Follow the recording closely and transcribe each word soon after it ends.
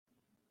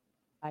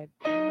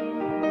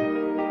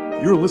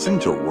You're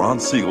listening to Ron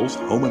Siegel's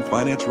Home and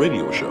Finance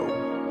Radio Show,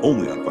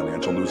 only on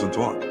Financial News and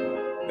Talk.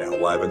 Now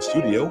live in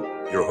studio,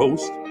 your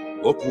host,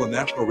 local and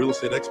national real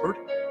estate expert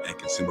and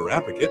consumer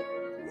advocate,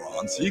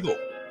 Ron Siegel.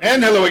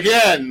 And hello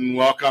again.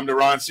 Welcome to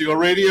Ron Siegel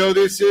Radio.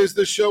 This is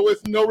the show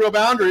with no real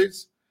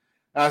boundaries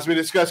as we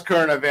discuss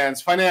current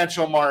events,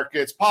 financial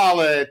markets,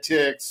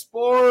 politics,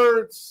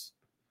 sports,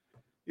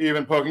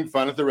 even poking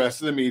fun at the rest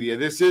of the media.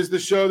 This is the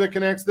show that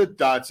connects the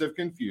dots of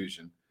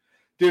confusion,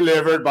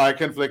 delivered by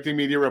conflicting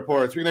media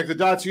reports. We connect the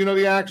dots so you know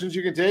the actions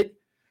you can take,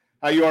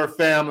 how your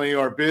family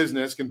or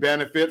business can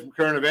benefit from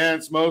current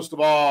events. Most of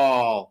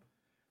all,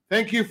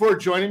 thank you for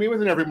joining me.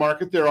 Within every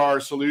market, there are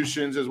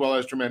solutions as well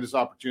as tremendous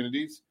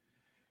opportunities.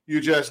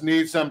 You just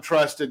need some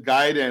trusted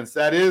guidance.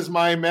 That is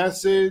my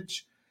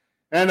message,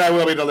 and I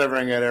will be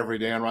delivering it every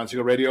day on Ron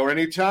Siegel Radio or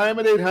anytime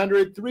at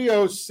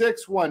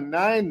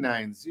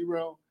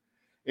 800-306-1990,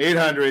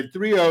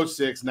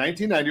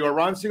 800-306-1990, or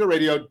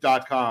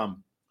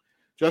ronsiegelradio.com.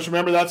 Just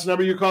remember, that's the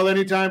number you call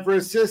anytime for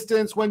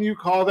assistance. When you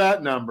call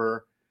that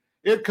number,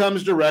 it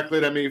comes directly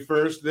to me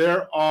first.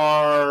 There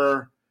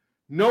are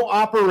no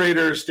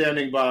operators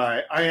standing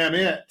by. I am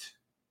it.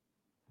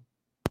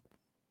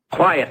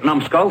 Quiet,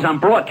 numbskulls. I'm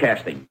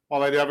broadcasting.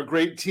 While I do have a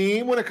great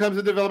team when it comes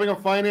to developing a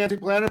financing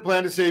plan and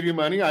plan to save you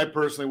money, I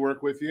personally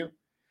work with you.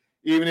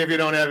 Even if you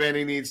don't have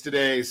any needs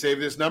today,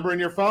 save this number in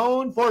your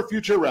phone for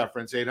future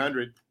reference,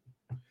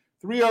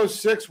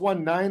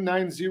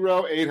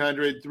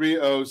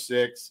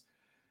 800-306-1990,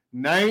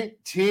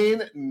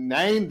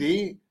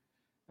 800-306-1990.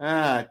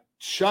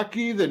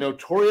 Chucky, the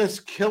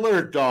Notorious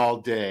Killer Doll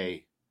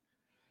Day.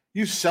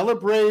 You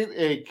celebrate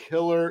a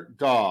killer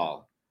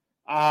doll.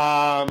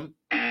 I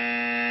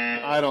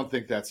don't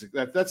think that's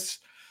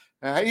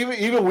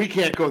even we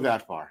can't go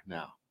that far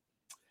now.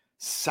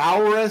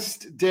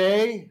 Sourest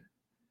Day.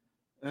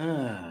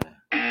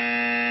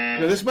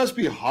 This must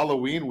be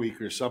Halloween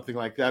week or something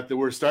like that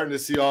we're starting to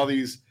see all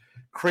these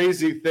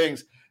crazy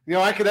things.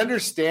 I could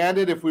understand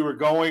it if we were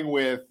going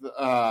with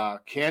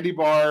candy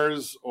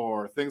bars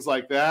or things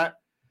like that.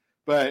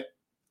 But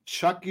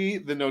Chucky,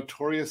 the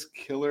Notorious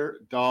Killer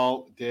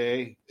Doll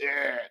Day,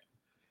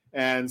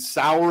 and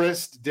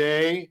Sourest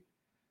Day.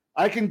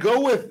 I can go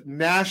with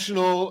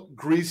National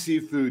Greasy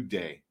Food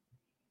Day.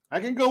 I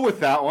can go with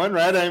that one,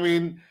 right? I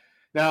mean,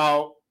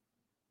 now,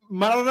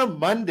 not on a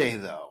Monday,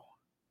 though.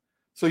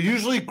 So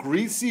usually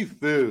greasy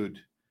food.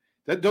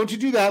 Don't you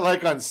do that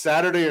like on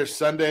Saturday or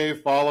Sunday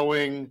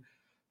following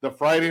the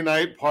Friday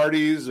night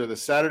parties or the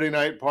Saturday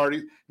night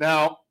parties?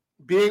 Now,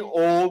 being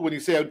old, when you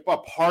say a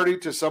party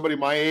to somebody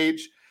my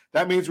age,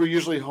 that means we're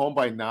usually home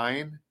by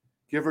 9,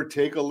 give or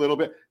take a little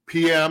bit.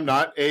 PM,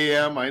 not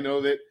AM. I know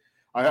that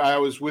I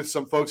was with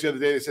some folks the other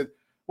day. They said,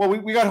 well,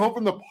 we got home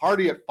from the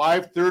party at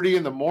 5:30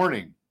 in the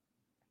morning.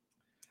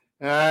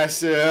 And I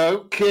said,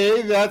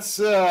 okay, that's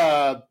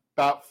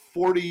about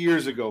 40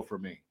 years ago for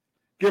me,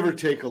 give or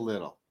take a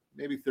little,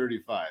 maybe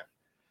 35.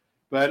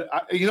 But,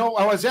 I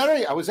was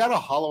at a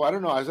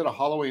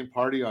Halloween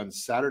party on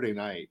Saturday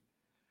night.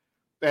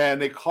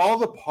 And they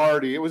called the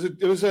party. It was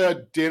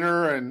a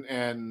dinner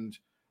and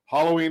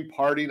Halloween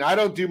party. And I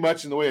don't do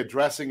much in the way of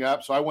dressing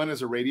up, so I went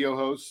as a radio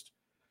host.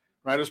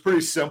 Right, it was pretty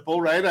simple,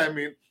 right? I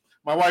mean,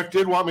 my wife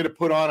did want me to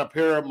put on a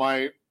pair of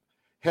my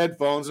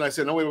headphones, and I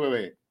said, no,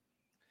 wait.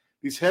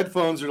 These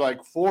headphones are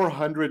like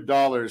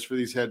 $400 for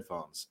these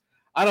headphones.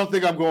 I don't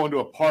think I'm going to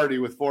a party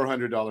with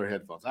 $400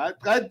 headphones. I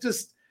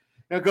just,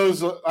 it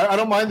goes. I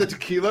don't mind the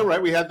tequila,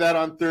 right? We had that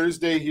on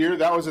Thursday here.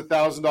 That was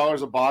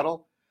 $1,000 a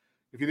bottle.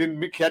 If you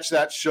didn't catch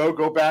that show,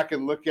 go back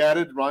and look at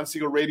it.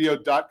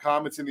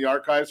 RonSiegelRadio.com. It's in the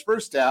archives,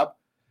 first tab.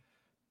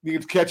 You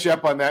can catch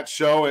up on that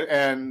show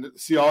and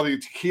see all the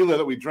tequila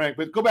that we drank.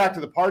 But go back to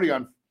the party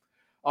on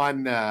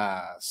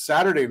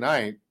Saturday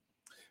night.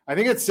 I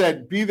think it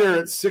said be there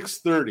at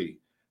 6:30.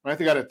 Right?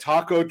 They got a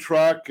taco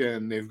truck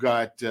and they've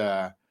got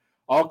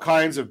all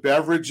kinds of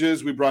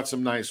beverages. We brought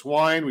some nice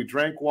wine. We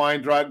drank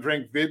wine,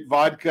 drank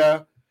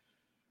vodka.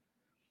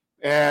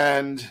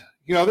 And,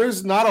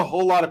 there's not a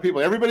whole lot of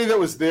people. Everybody that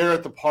was there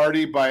at the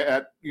party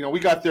we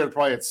got there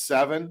probably at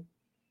 7.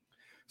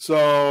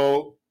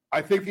 So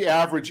I think the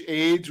average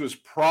age was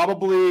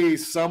probably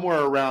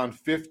somewhere around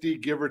 50,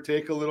 give or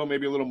take a little,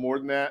 maybe a little more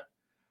than that.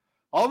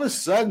 All of a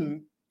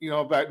sudden,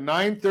 about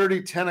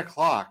 9:30, 10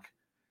 o'clock,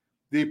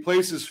 the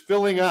place is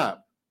filling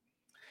up.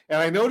 And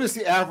I noticed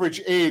the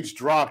average age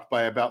dropped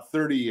by about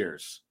 30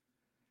 years,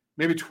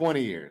 maybe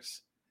 20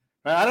 years.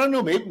 I don't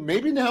know,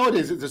 maybe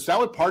nowadays, is that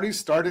what parties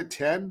start at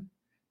 10?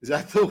 Is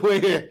that the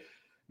way?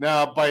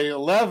 Now, by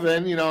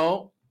 11,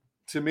 to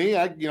me,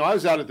 I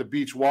was out at the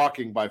beach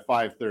walking by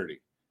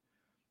 5:30.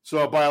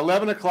 So by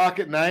 11 o'clock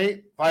at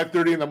night,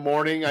 5:30 in the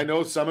morning, I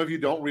know some of you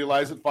don't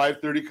realize that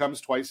 5:30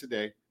 comes twice a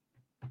day.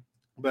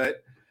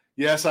 But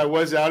yes, I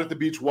was out at the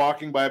beach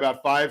walking by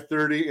about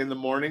 5:30 in the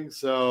morning.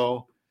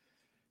 So,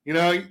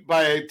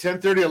 by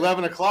 10:30,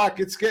 11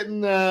 o'clock, it's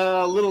getting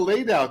a little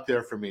late out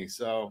there for me.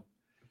 So,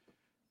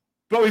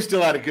 but we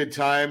still had a good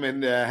time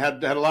and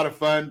had a lot of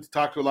fun,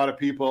 talked to a lot of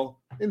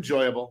people,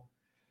 enjoyable.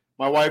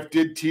 My wife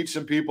did teach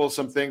some people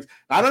some things.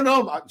 I don't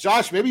know,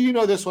 Josh, maybe you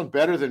know this one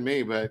better than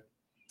me, but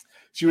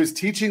she was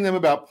teaching them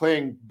about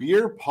playing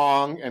beer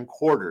pong and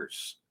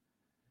quarters.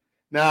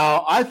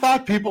 Now, I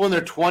thought people in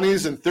their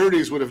 20s and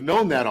 30s would have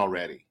known that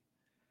already.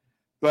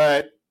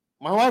 But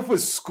my wife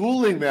was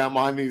schooling them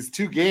on these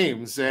two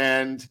games.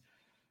 And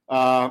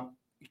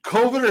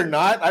COVID or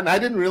not, and I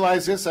didn't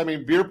realize this. I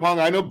mean, beer pong,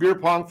 I know beer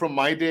pong from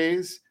my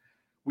days.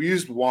 We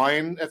used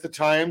wine at the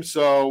time,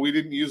 so we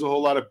didn't use a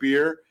whole lot of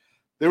beer.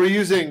 They were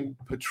using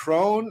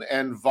Patron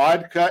and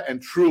vodka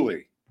and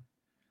Truly.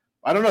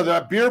 I don't know,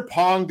 the beer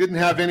pong didn't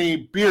have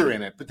any beer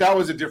in it, but that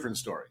was a different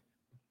story.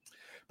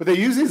 But they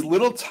use these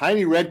little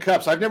tiny red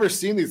cups. I've never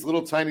seen these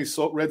little tiny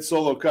red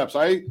Solo cups.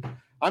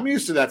 I'm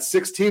used to that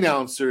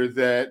 16-ouncer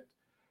that,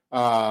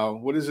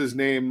 what is his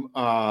name?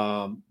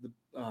 The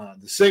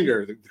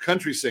singer, the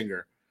country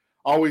singer,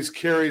 always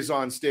carries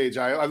on stage.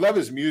 I love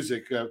his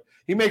music.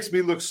 He makes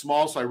me look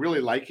small, so I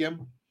really like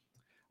him.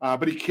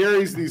 But he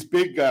carries these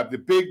big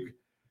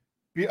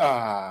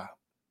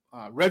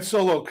red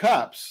Solo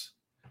cups,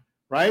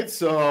 right?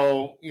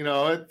 So,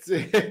 it's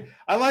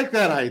I like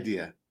that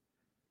idea.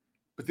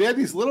 But they had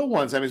these little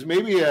ones. I mean, it's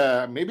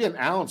maybe an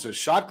ounce, a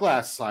shot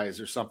glass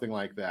size or something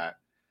like that.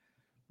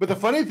 But the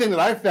funny thing that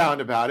I found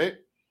about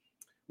it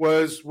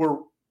was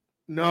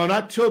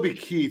not Toby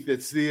Keith.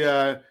 It's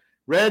the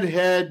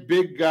redhead,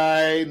 big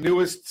guy,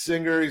 newest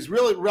singer. He's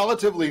really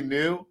relatively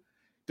new.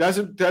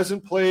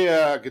 Doesn't play.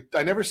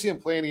 I never see him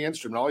play any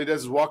instrument. All he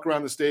does is walk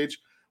around the stage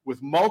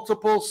with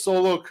multiple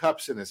Solo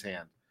cups in his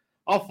hand.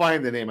 I'll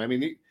find the name. I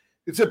mean,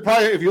 it's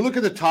probably, if you look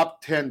at the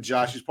top 10,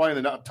 Josh, he's probably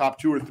in the top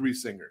 2 or 3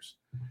 singers.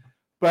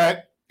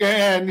 But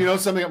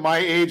something at my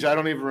age, I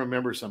don't even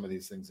remember some of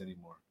these things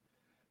anymore.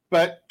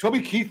 But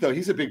Toby Keith, though,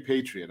 he's a big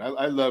patriot.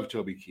 I love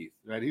Toby Keith,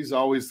 right? He's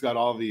always got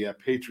all the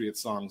patriot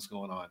songs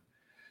going on.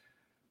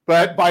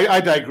 But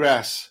I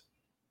digress.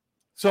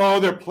 So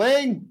they're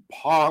playing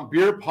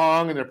beer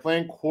pong, and they're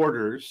playing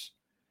quarters.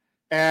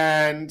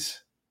 And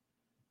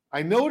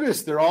I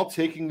noticed they're all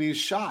taking these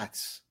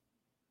shots.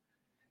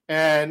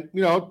 And,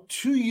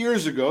 2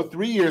 years ago,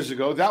 3 years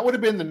ago, that would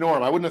have been the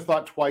norm. I wouldn't have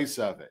thought twice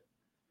of it.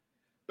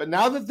 But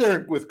now that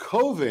they're with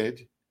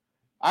COVID,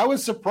 I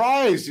was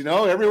surprised.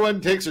 Everyone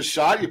takes a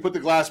shot. You put the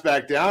glass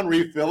back down,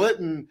 refill it,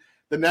 and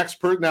the next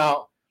person.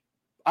 Now,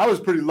 I was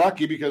pretty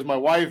lucky because my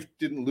wife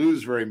didn't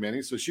lose very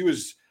many, so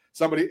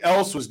somebody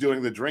else was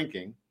doing the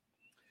drinking.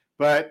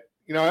 But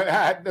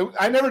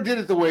I never did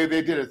it the way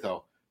they did it,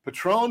 though.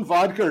 Patron,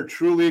 vodka, or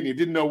Truly, and you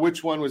didn't know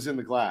which one was in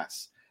the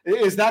glass.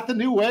 Is that the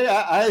new way?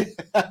 I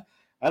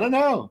don't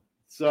know.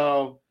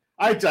 So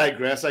I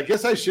digress. I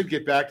guess I should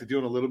get back to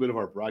doing a little bit of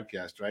our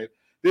broadcast, right?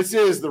 This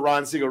is the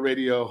Ron Siegel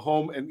Radio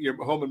your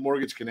home and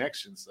mortgage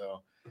connection.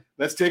 So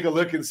let's take a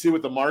look and see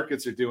what the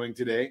markets are doing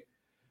today.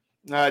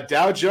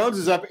 Dow Jones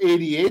is up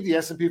 88. The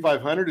S&P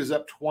 500 is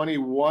up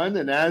 21.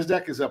 The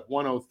NASDAQ is up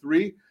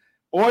 103.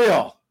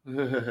 Oil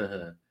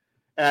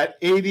at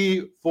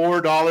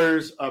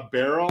 $84 a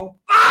barrel.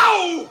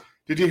 Ow!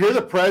 Did you hear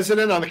the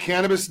president on the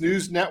Cannabis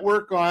News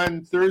Network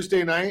on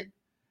Thursday night?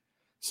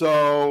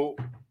 So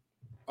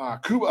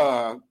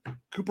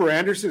Cooper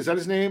Anderson, is that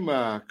his name?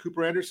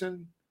 Cooper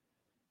Anderson?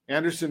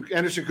 Anderson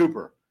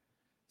Cooper,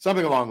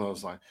 something along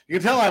those lines. You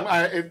can tell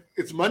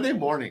it's Monday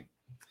morning.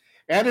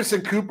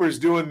 Anderson Cooper is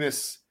doing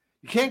this.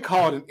 You can't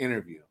call it an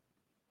interview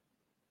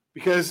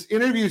because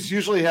interviews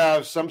usually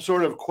have some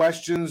sort of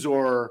questions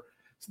or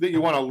that you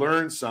want to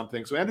learn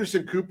something. So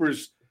Anderson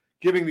Cooper's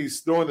throwing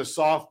the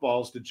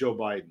softballs to Joe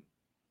Biden.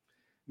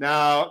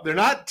 Now, they're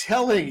not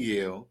telling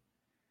you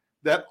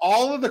that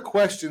all of the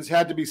questions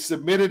had to be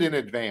submitted in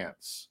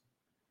advance.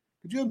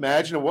 Could you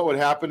imagine what would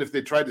happen if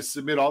they tried to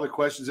submit all the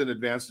questions in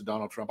advance to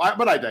Donald Trump?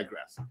 But I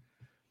digress.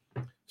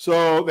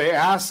 So they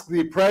asked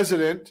the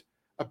president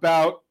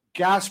about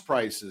gas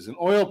prices and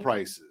oil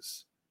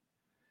prices.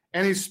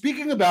 And he's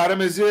speaking about them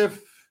as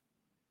if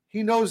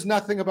he knows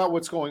nothing about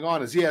what's going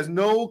on, as he has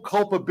no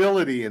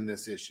culpability in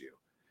this issue.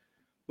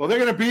 Well, they're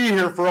going to be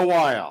here for a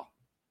while.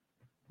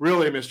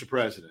 Really, Mr.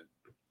 President.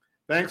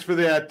 Thanks for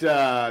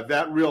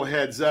that real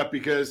heads up,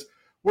 because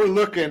we're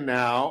looking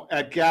now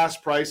at gas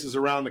prices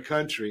around the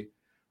country.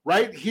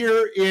 Right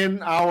here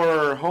in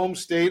our home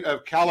state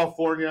of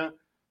California,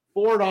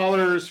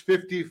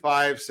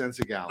 $4.55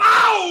 a gallon.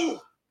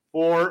 Ow!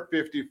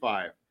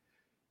 $4.55.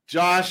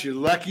 Josh, you're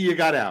lucky you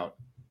got out,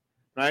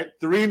 right?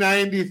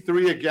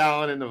 $3.93 a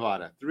gallon in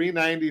Nevada.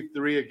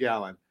 $3.93 a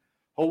gallon.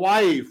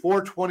 Hawaii,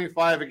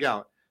 $4.25 a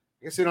gallon.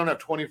 I guess they don't have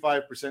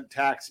 25%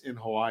 tax in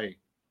Hawaii.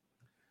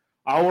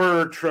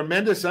 Our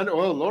tremendous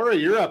Laura,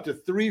 you're up to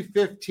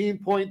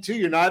 315.2.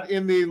 You're not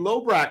in the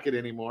low bracket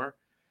anymore.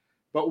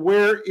 But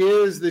where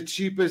is the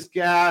cheapest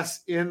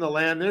gas in the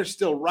land? They're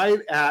still right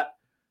at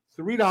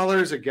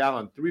 $3 a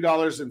gallon,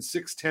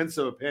 $3.06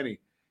 of a penny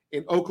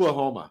in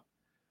Oklahoma.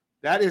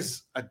 That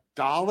is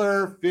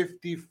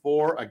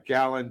 $1.54 a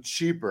gallon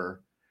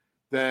cheaper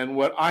than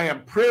what I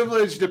am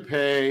privileged to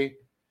pay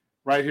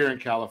right here in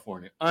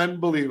California.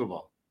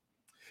 Unbelievable.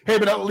 Hey,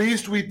 but at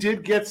least we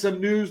did get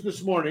some news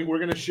this morning. We're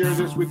going to share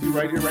this with you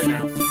right here, right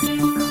now.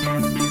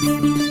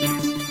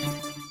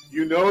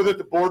 You know that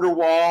the border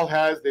wall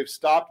they've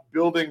stopped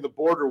building the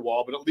border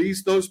wall, but at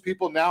least those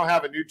people now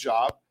have a new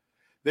job.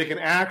 They can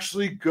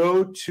actually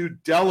go to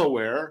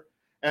Delaware,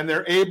 and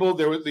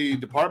the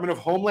Department of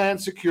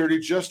Homeland Security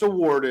just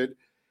awarded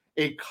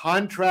a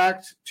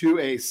contract to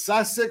a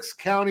Sussex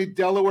County,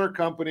 Delaware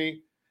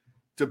company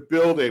to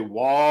build a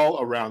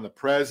wall around the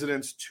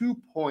president's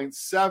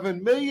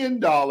 $2.7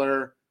 million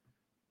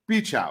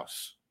beach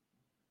house.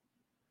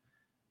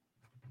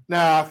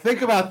 Now,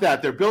 think about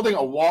that. They're building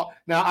a wall.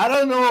 Now, I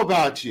don't know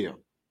about you.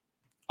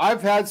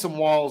 I've had some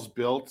walls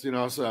built,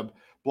 some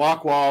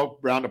block wall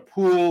around a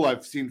pool.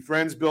 I've seen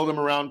friends build them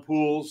around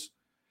pools.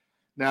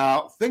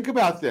 Now, think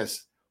about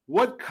this.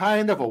 What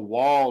kind of a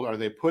wall are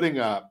they putting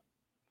up?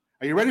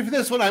 Are you ready for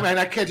this one?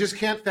 I just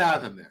can't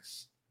fathom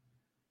this.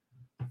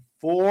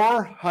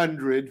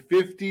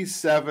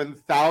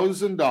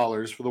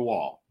 $457,000 for the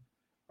wall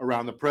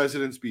around the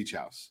president's beach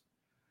house.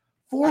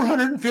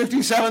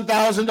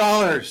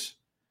 $457,000.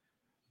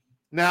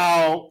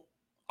 Now,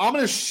 I'm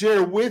going to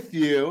share with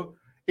you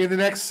in the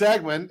next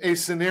segment a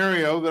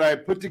scenario that I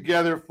put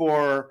together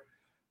for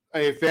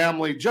a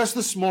family just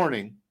this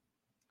morning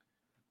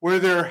where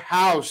their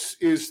house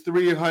is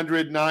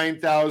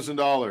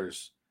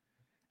 $309,000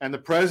 and the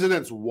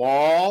president's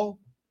wall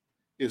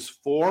is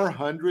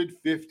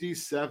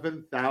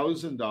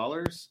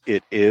 $457,000.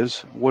 It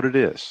is what it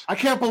is. I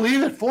can't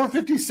believe it.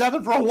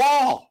 $457,000 for a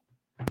wall.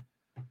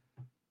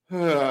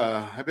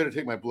 I better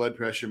take my blood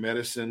pressure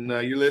medicine.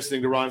 You're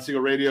listening to Ron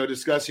Siegel Radio,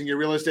 discussing your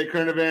real estate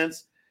current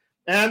events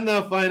and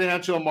the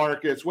financial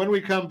markets. When we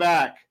come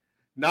back,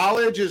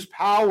 knowledge is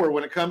power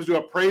when it comes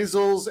to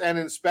appraisals and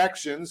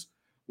inspections.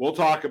 We'll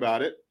talk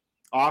about it.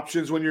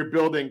 Options when you're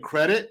building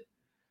credit.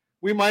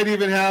 We might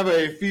even have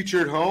a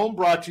featured home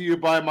brought to you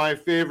by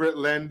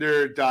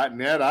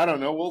myfavoritelender.net. I don't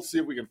know. We'll see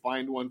if we can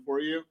find one for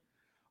you.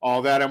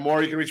 All that and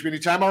more. You can reach me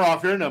anytime. Our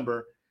off-air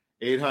number,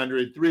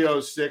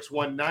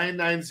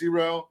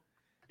 800-306-1990.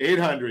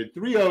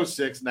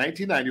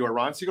 800-306-1990 or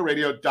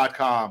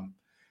RonSiegelRadio.com.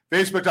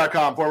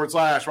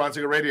 Facebook.com/Ron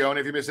Siegel Radio. And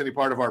if you miss any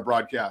part of our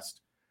broadcast,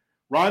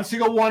 Ron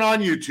Siegel 1 on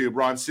YouTube.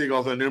 Ron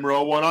Siegel, the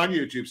numeral 1 on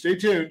YouTube. Stay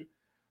tuned.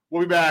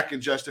 We'll be back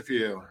in just a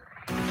few.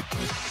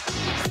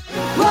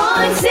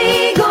 Ron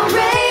Siegel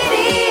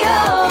Radio,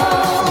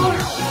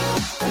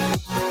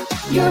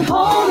 your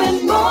home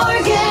and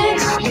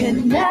mortgage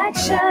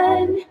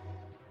connection.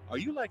 Are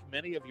you like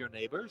many of your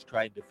neighbors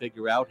trying to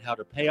figure out how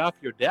to pay off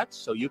your debts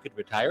so you can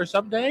retire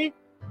someday?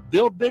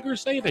 Build bigger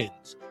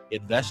savings.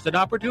 Invest in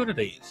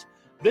opportunities.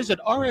 Visit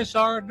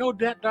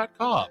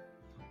rsrnodebt.com.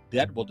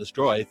 Debt will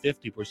destroy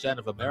 50%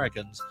 of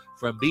Americans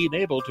from being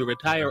able to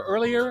retire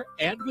earlier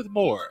and with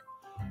more.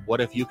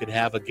 What if you could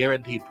have a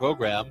guaranteed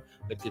program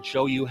that could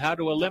show you how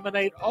to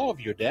eliminate all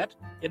of your debt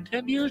in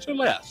 10 years or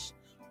less,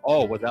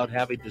 all without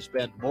having to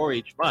spend more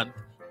each month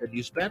than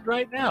you spend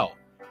right now?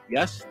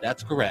 Yes,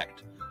 that's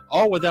correct.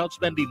 All without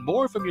spending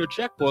more from your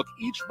checkbook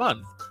each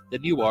month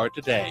than you are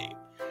today.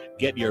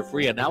 Get your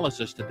free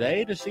analysis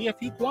today to see if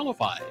you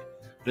qualify.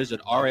 Visit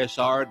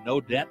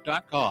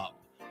rsrnodebt.com.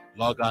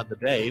 Log on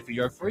today for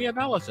your free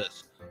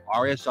analysis.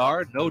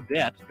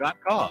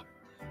 rsrnodebt.com.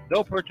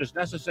 No purchase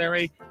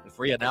necessary. The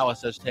free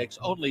analysis takes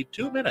only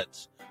 2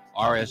 minutes.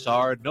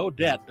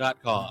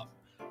 rsrnodebt.com.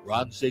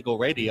 Ron Siegel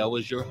Radio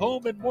is your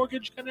home and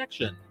mortgage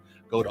connection.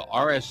 Go to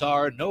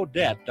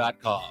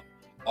rsrnodebt.com.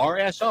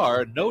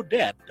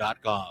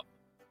 rsrnodebt.com.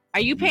 Are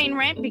you paying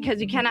rent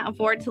because you cannot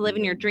afford to live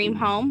in your dream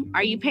home?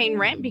 Are you paying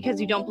rent because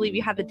you don't believe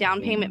you have the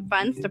down payment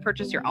funds to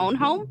purchase your own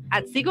home?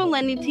 At Siegel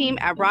Lending Team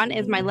at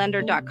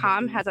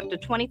ronismylender.com has up to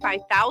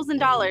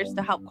 $25,000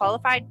 to help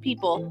qualified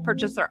people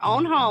purchase their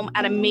own home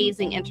at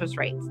amazing interest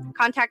rates.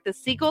 Contact the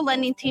Siegel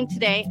Lending Team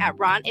today at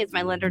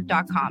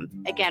ronismylender.com.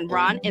 Again,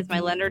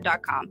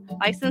 ronismylender.com.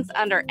 Licensed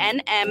under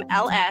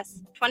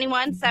NMLS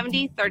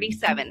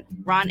 217037.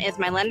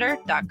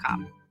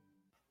 ronismylender.com.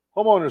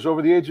 Homeowners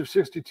over the age of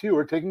 62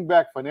 are taking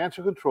back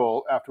financial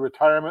control after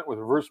retirement with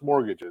reverse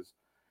mortgages,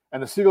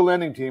 and the Siegel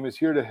Lending Team is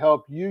here to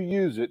help you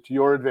use it to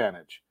your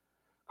advantage.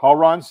 Call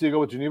Ron Siegel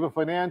with Geneva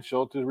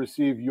Financial to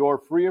receive your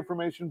free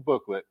information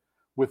booklet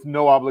with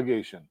no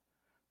obligation.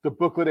 The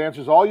booklet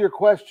answers all your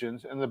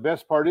questions, and the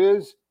best part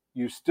is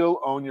you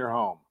still own your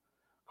home.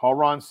 Call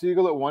Ron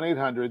Siegel at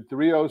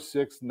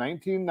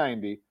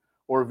 1-800-306-1990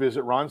 or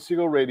visit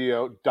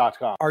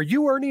RonSiegelRadio.com. Are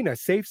you earning a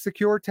safe,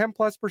 secure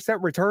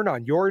 10+% return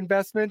on your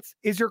investments?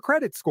 Is your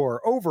credit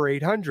score over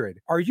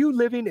 800? Are you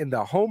living in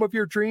the home of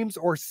your dreams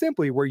or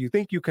simply where you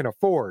think you can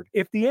afford?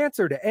 If the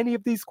answer to any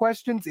of these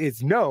questions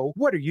is no,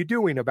 what are you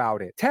doing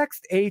about it?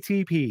 Text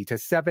ATP to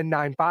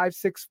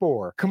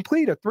 79564.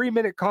 Complete a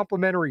 3-minute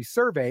complimentary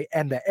survey,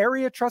 and the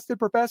area trusted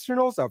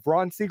professionals of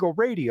Ron Siegel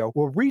Radio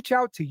will reach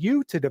out to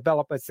you to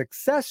develop a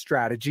success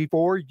strategy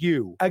for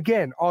you.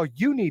 Again, all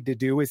you need to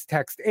do is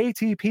text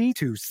ATP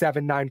to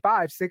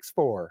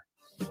 79564.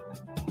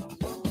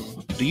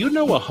 Do you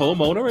know a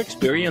homeowner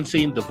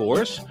experiencing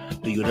divorce?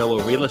 Do you know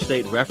a real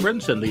estate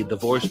reference in the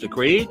divorce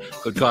decree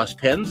could cost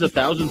tens of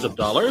thousands of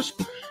dollars?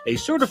 A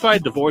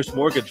certified divorce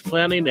mortgage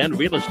planning and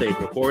real estate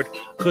report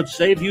could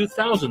save you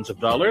thousands of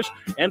dollars,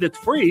 and it's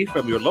free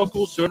from your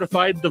local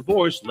certified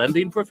divorce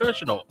lending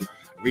professional.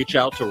 Reach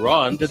out to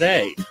Ron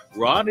today.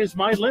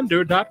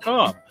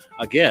 RonIsMyLender.com.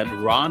 Again,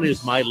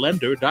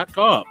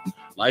 RonIsMyLender.com.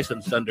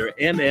 Licensed under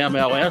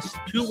NMLS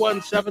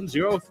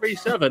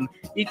 217037,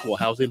 Equal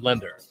Housing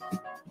Lender.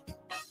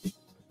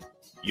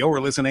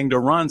 You're listening to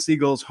Ron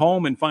Siegel's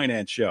Home and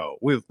Finance Show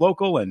with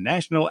local and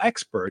national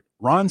expert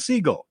Ron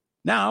Siegel.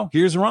 Now,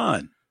 here's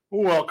Ron.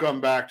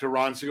 Welcome back to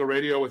Ron Siegel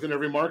Radio. Within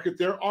every market,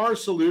 there are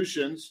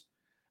solutions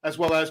as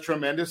well as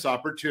tremendous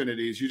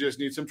opportunities. You just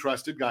need some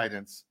trusted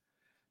guidance.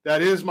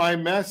 That is my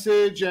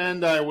message,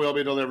 and I will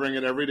be delivering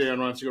it every day on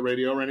Ron Siegel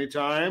Radio or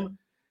anytime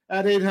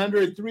at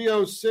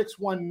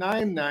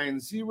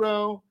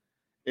 800-306-1990,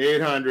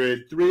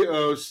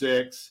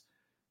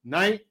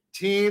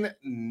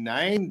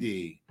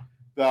 800-306-1990.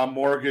 The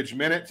Mortgage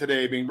Minute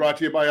today being brought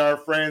to you by our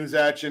friends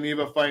at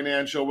Geneva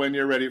Financial when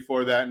you're ready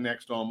for that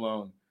next home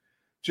loan.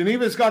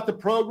 Geneva's got the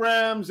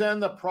programs and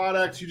the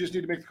products. You just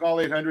need to make the call,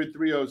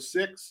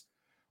 800-306-1990,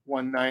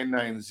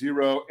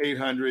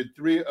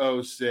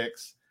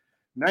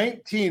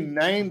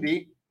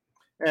 800-306-1990.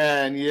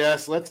 And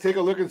yes, let's take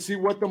a look and see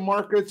what the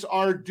markets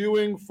are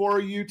doing for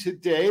you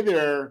today.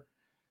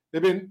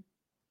 They've been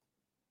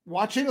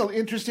watching an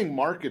interesting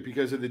market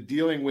because of the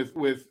dealing with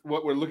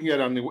what we're looking at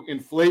on the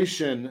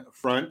inflation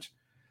front.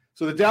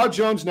 So the Dow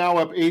Jones now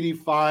up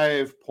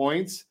 85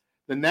 points.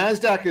 The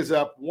NASDAQ is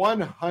up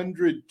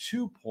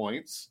 102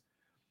 points.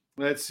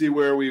 Let's see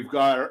where we've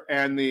got,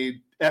 and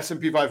the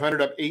S&P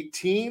 500 up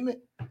 18.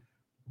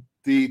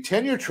 The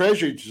 10-year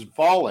Treasury is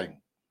falling,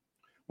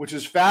 which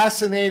is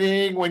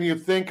fascinating when you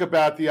think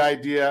about the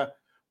idea,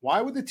 why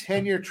would the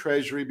 10-year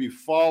Treasury be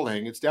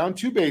falling? It's down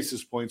 2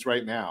 basis points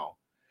right now.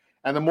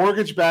 And the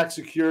mortgage-backed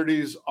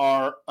securities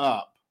are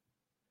up.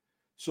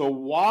 So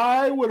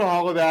why would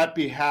all of that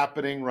be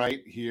happening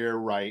right here,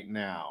 right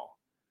now?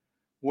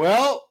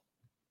 Well,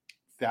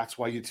 that's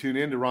why you tune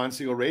in to Ron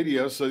Siegel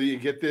Radio, so that you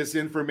get this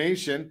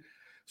information.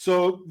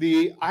 So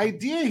the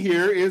idea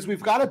here is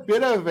we've got a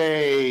bit of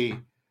a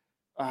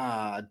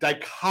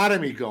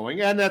dichotomy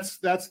going, and that's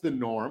the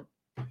norm.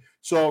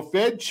 So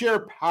Fed Chair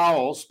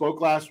Powell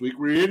spoke last week,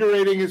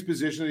 reiterating his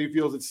position that he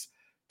feels it's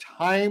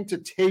time to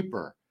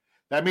taper.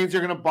 That means they're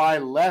going to buy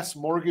less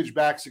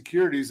mortgage-backed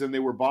securities than they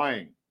were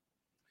buying.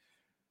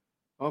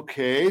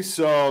 Okay,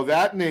 so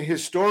that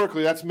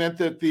historically, that's meant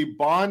that the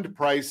bond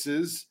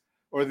prices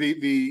or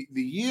the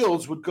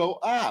yields would go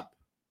up,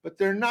 but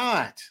they're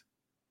not.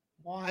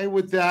 Why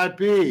would that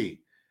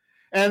be?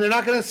 And they're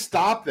not going to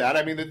stop that.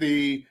 I mean,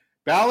 the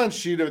balance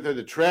sheet of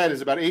the Tread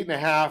is about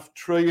 $8.5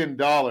 trillion.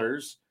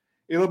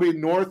 It'll be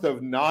north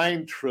of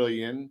 $9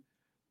 trillion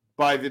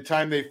by the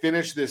time they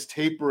finish this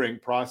tapering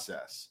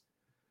process.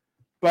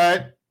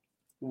 But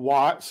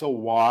why? So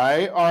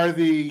why are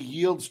the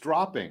yields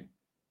dropping?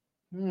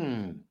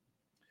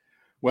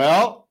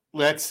 Well,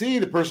 let's see.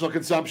 The personal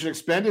consumption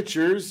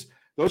expenditures,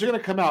 those are going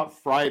to come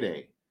out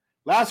Friday.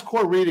 The last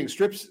core reading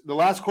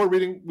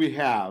we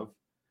have,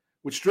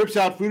 which strips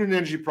out food and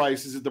energy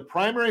prices, is the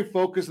primary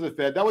focus of the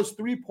Fed. That was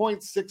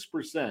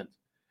 3.6%.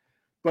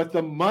 But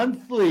the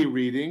monthly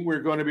reading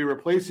we're going to be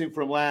replacing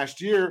from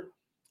last year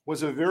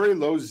was a very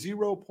low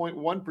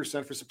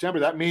 0.1% for September.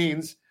 That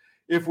means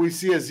if we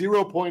see a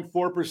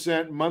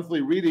 0.4% monthly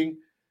reading,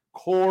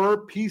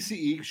 core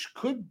PCE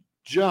could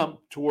jump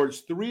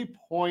towards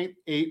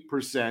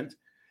 3.8%.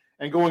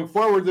 And going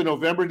forward, the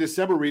November and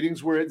December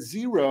readings were at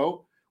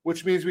 0,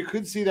 which means we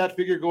could see that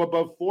figure go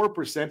above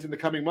 4% in the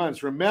coming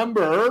months.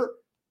 Remember,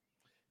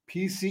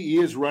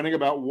 PCE is running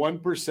about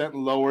 1%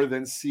 lower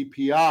than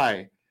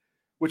CPI,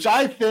 which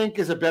I think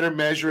is a better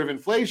measure of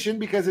inflation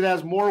because it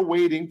has more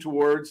weighting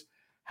towards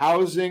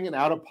housing and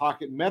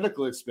out-of-pocket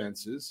medical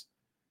expenses,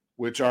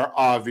 which are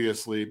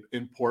obviously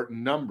important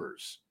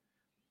numbers.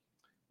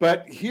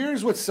 But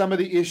here's what some of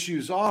the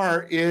issues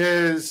are,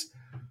 is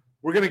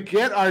we're going to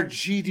get our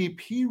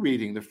GDP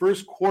reading. The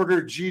first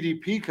quarter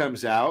GDP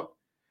comes out,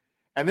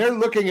 and they're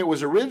looking, it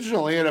was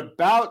originally at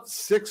about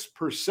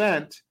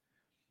 6%,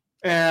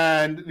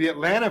 and the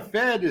Atlanta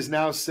Fed is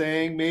now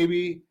saying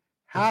maybe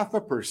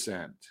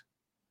 0.5%.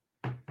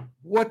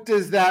 What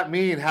does that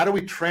mean? How do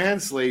we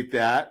translate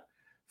that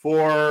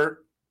for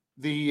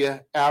the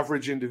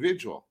average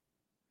individual?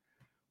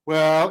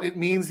 Well, it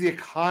means the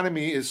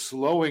economy is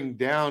slowing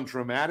down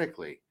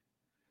dramatically.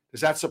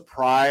 Does that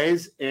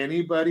surprise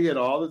anybody at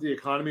all that the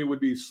economy would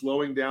be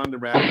slowing down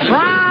dramatically?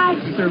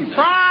 Surprise,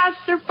 surprise,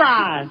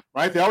 surprise.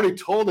 Right? They already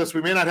told us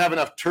we may not have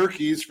enough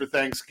turkeys for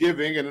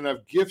Thanksgiving and enough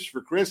gifts for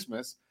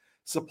Christmas.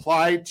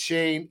 Supply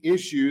chain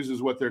issues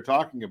is what they're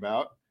talking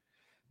about.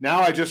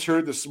 Now I just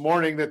heard this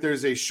morning that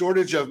there's a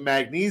shortage of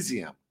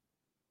magnesium.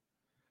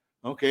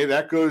 Okay,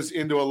 that goes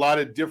into a lot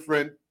of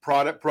different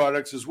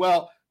products as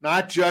well,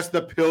 not just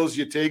the pills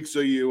you take so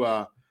you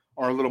are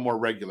a little more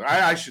regular.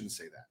 I shouldn't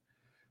say that.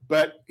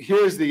 But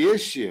here's the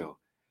issue,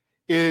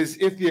 is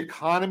if the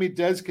economy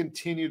does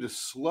continue to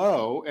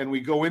slow and we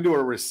go into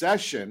a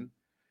recession,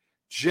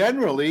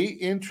 generally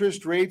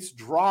interest rates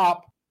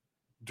drop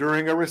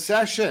during a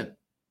recession.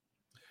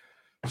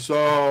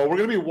 So we're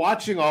going to be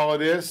watching all of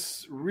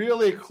this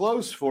really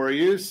close for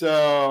you.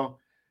 So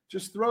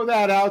just throw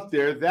that out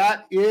there.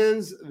 That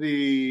is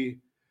the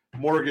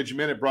Mortgage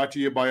Minute brought to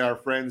you by our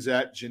friends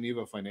at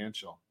Geneva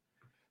Financial.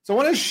 So I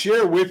want to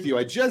share with you,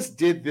 I just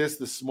did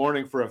this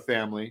morning for a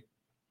family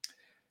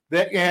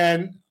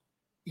and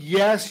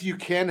yes, you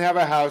can have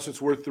a house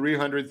that's worth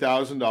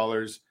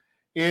 $300,000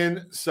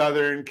 in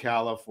Southern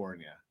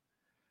California.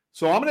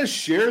 So I'm going to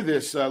share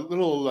this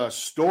little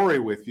story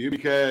with you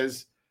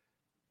because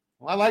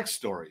I like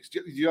stories.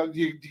 Do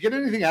you get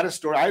anything out of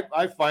story?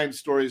 I find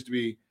stories to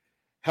be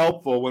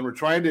helpful when we're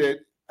trying to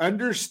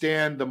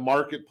understand the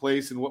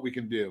marketplace and what we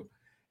can do.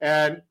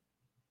 And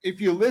if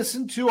you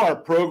listen to our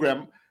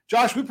program,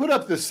 Josh, we put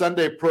up the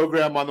Sunday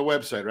program on the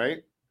website,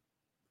 right?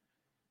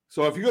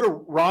 So if you go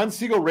to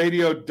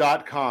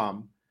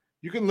ronsiegelradio.com,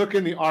 you can look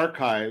in the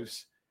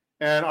archives,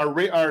 and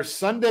our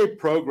Sunday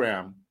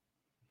program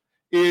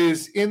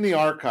is in the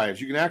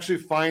archives. You can actually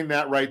find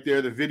that right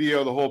there, the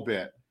video, the whole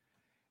bit.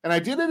 And I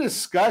did a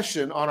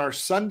discussion on our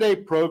Sunday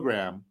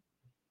program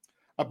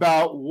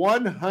about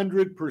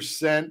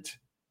 100%,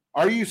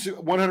 are you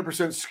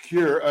 100%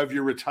 secure of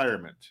your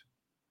retirement?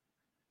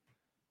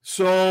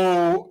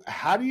 So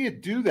how do you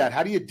do that?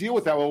 How do you deal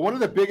with that? Well, one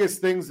of the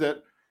biggest things that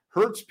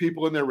hurts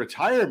people in their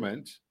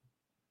retirement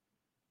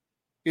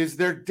is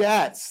their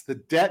debts, the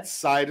debt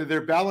side of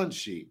their balance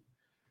sheet.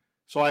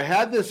 So I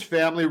had this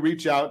family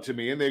reach out to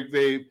me, and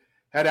they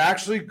had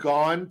actually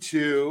gone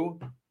to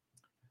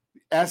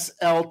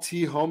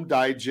SLT Home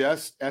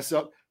Digest.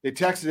 They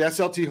texted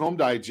SLT Home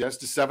Digest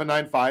to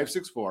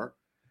 79564.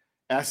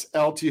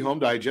 SLT Home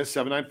Digest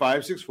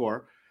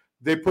 79564.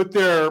 They put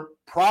their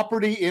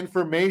property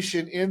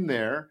information in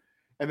there,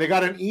 and they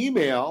got an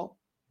email,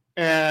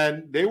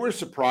 and they were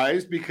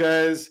surprised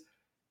because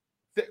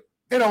they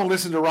don't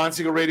listen to Ron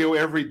Siegel Radio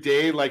every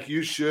day like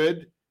you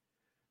should,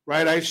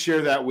 right? I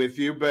share that with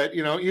you, but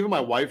even my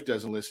wife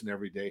doesn't listen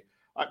every day.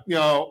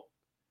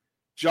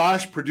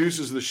 Josh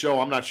produces the show.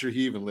 I'm not sure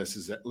he even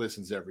listens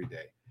every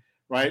day,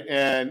 right?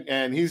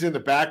 And he's in the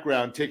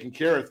background taking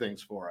care of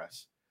things for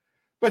us.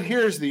 But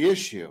here's the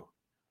issue.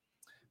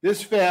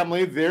 This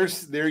family,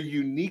 their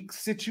unique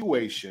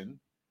situation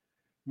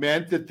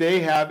meant that they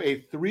have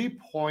a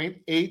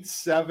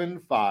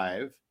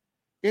 3.875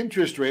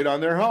 interest rate on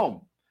their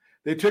home.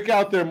 They took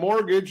out their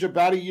mortgage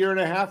about a year and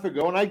a half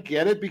ago, and I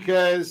get it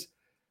because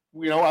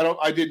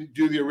I didn't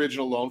do the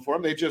original loan for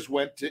them. They just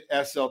went to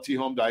SLT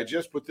Home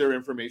Digest, put their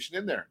information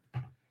in there.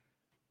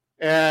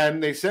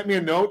 And they sent me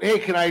a note. Hey,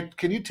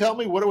 can you tell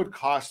me what it would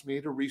cost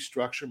me to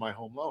restructure my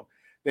home loan?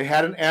 They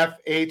had an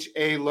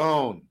FHA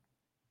loan.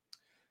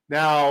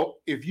 Now,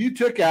 if you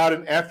took out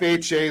an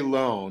FHA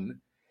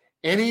loan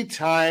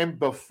anytime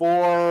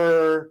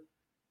before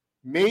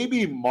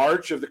maybe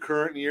March of the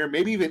current year,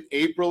 maybe even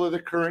April of the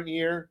current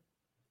year,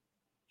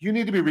 you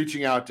need to be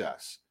reaching out to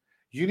us.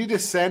 You need to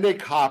send a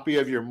copy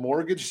of your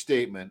mortgage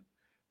statement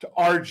to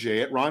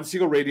RJ at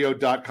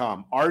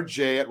ronsiegelradio.com,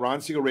 RJ at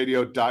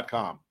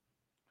ronsiegelradio.com,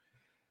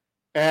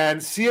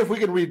 and see if we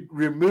can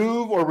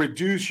remove or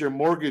reduce your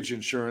mortgage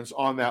insurance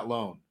on that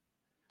loan.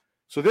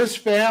 So this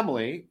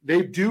family,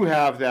 they do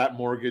have that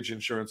mortgage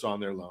insurance on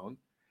their loan.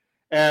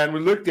 And we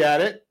looked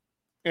at it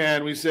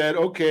and we said,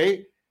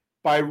 okay,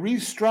 by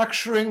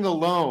restructuring the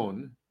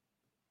loan,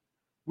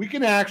 we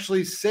can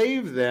actually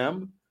save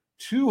them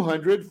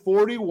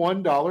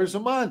 $241 a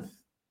month.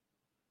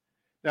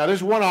 Now,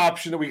 there's one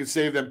option that we can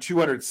save them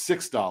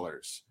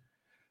 $206,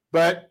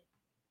 but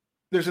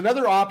there's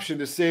another option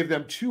to save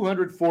them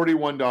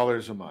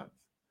 $241 a month.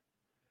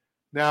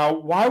 Now,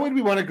 why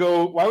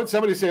would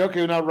somebody say,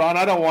 okay, now, Ron,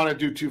 I don't want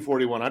to do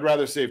 $241. I'd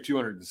rather save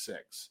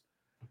 $206.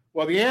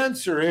 Well, the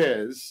answer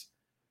is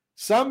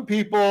some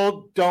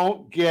people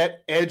don't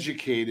get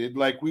educated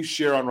like we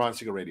share on Ron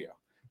Siegel Radio.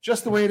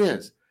 Just the way it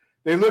is.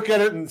 They look at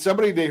it, and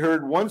they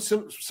heard once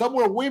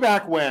somewhere way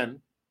back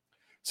when,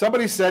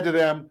 somebody said to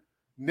them,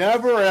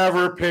 never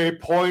ever pay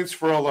points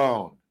for a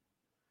loan.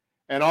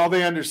 And all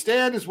they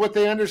understand is what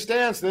they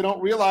understand. So they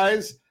don't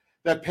realize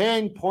that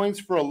paying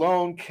points for a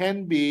loan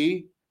can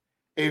be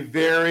a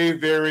very,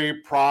 very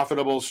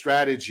profitable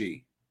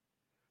strategy.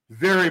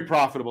 Very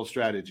profitable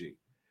strategy.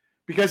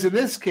 Because in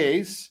this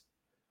case,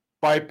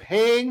 by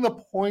paying the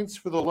points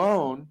for the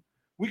loan,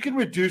 we can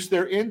reduce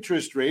their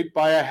interest rate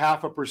by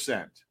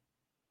 0.5%.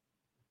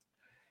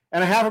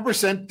 And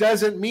 0.5%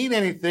 doesn't mean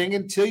anything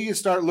until you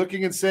start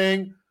looking and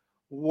saying,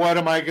 what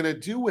am I going to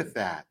do with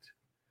that?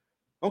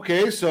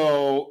 Okay,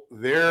 so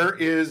there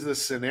is the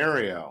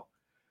scenario.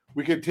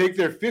 We could take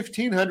their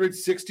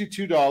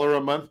 $1,562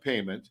 a month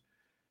payment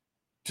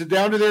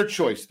down to their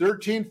choice,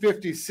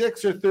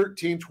 $1,356 or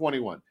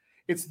 $1,321.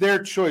 It's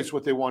their choice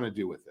what they want to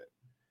do with it.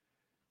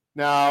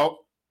 Now,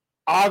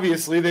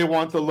 obviously, they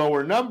want the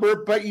lower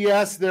number, but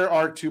yes, there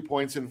are 2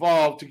 points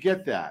involved to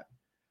get that.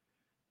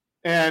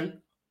 And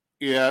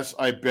yes,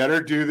 I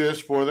better do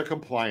this for the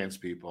compliance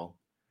people.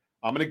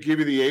 I'm going to give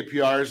you the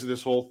APRs of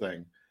this whole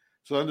thing.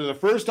 So under the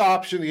first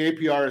option, the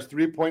APR is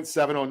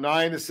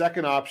 3.709. The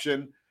second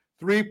option,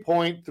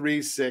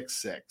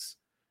 3.366.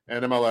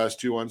 NMLS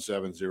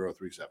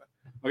 217037.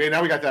 Okay,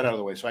 now we got that out of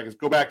the way, so I can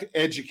go back to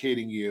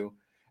educating you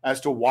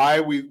as to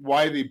what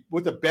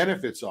the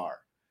benefits are,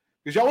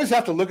 because you always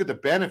have to look at the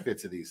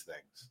benefits of these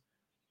things.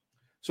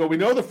 So we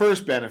know the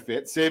first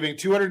benefit, saving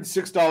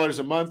 $206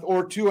 a month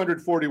or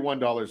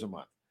 $241 a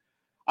month.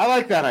 I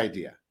like that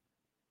idea.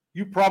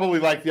 You probably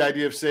like the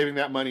idea of saving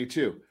that money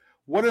too.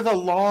 What are the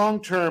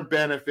long-term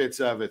benefits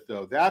of it,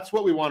 though? That's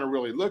what we want to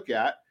really look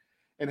at.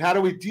 And how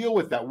do we deal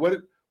with that?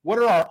 What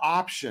are our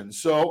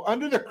options? So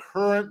under the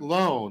current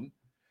loan,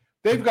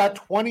 they've got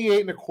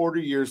 28 and a quarter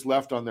years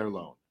left on their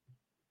loan.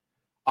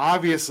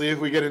 Obviously, if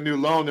we get a new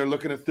loan, they're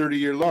looking at a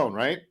 30-year loan,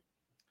 right?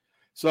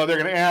 So they're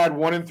going to add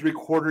 1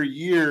 3/4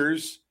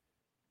 years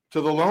to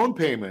the loan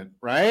payment,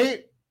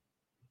 right?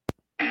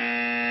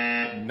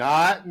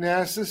 Not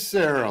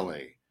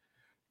necessarily.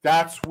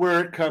 That's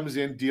where it comes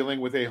in dealing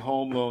with a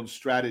home loan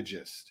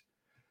strategist.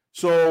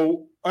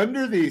 So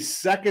under the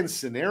second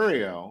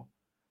scenario,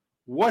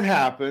 what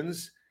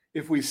happens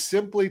if we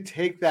simply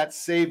take that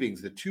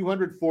savings, the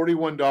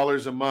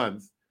 $241 a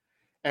month,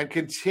 and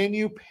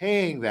continue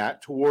paying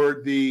that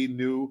toward the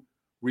new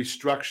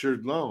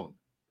restructured loan?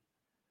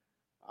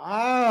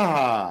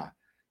 Now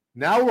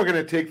we're going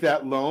to take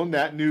that loan,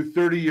 that new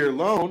 30-year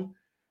loan,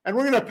 and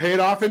we're going to pay it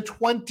off in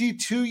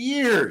 22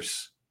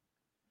 years.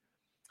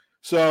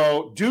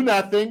 So do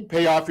nothing,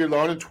 pay off your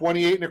loan in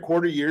 28 and a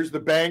quarter years.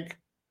 The bank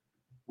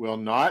will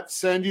not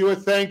send you a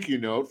thank you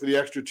note for the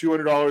extra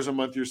 $200 a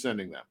month you're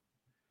sending them.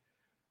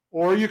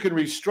 Or you can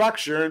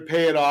restructure and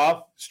pay it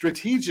off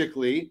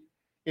strategically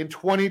in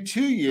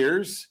 22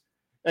 years,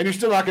 and you're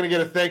still not going to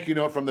get a thank you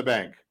note from the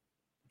bank.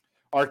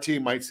 Our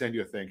team might send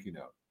you a thank you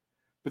note,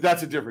 but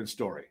that's a different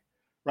story.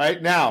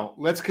 Right now,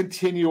 let's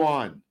continue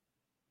on.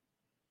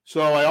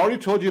 So I already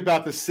told you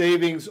about the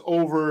savings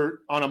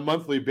over on a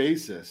monthly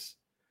basis,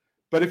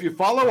 but if you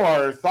follow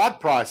our thought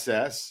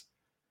process,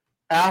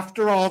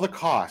 after all the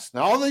costs,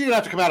 now all that you're going to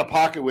have to come out of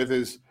pocket with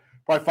is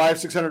probably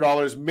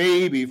 $500-600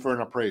 maybe for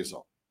an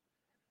appraisal.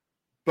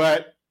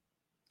 But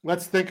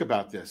let's think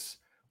about this.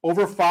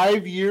 Over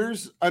 5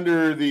 years,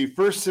 under the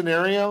first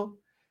scenario,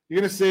 you're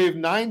going to save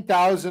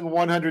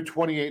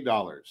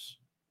 $9,128.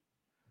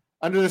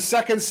 Under the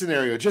second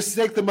scenario, just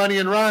take the money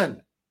and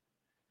run,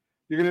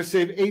 you're going to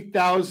save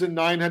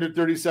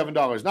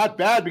 $8,937. Not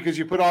bad because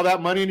you put all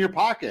that money in your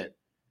pocket.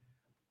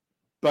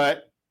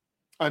 But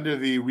under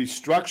the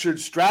restructured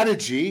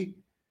strategy,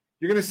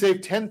 you're going to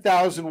save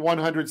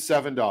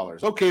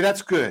 $10,107. Okay,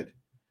 that's good.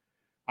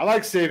 I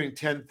like saving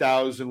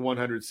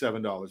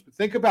 $10,107. But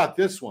think about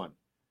this one.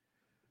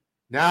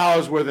 Now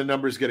is where the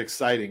numbers get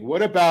exciting.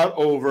 What about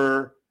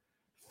over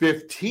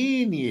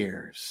 15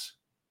 years?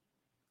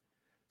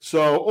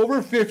 So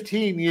over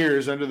 15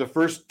 years under the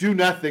first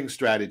do-nothing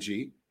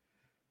strategy,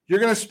 you're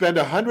going to spend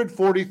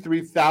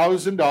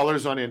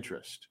 $143,000 on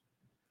interest.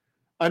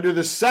 Under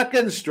the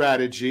second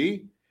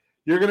strategy,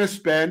 you're going to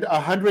spend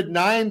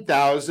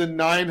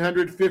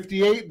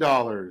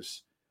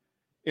 $109,958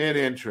 in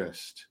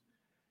interest.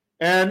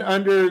 And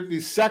under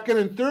the second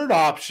and third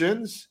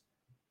options,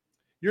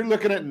 you're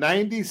looking at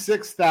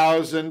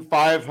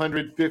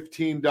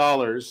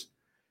 $96,515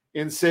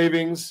 in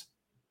savings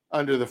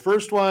under the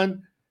first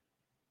one,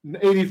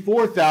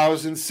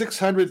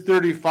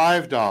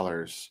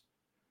 $84,635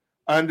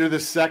 under the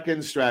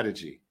second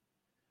strategy.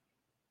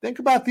 Think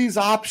about these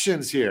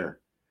options here,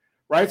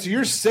 right? So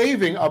you're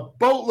saving a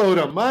boatload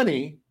of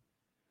money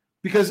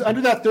because under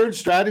that third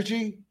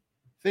strategy,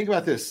 think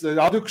about this.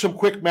 I'll do some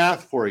quick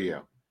math for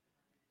you.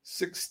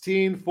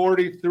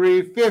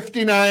 1643,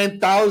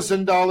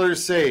 $59,000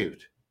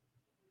 saved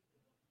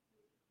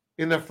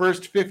in the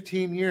first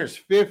 15 years.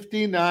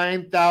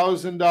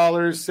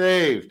 $59,000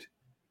 saved.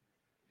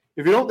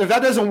 If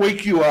that doesn't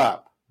wake you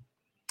up,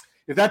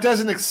 if that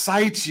doesn't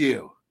excite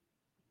you,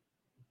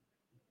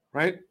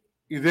 right,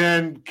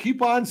 then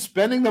keep on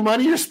spending the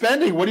money you're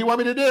spending. What do you want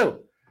me to do?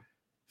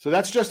 So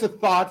that's just a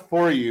thought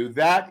for you.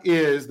 That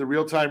is the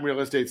Real-Time Real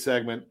Estate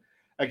segment.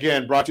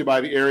 Again, brought to you by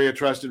the area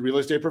trusted real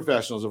estate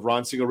professionals of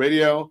Ron Siegel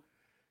Radio.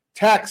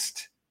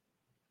 Text.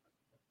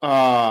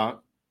 I'm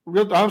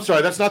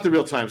sorry, that's not the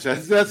Real Time.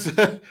 That's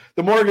the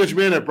Mortgage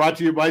Minute, brought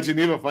to you by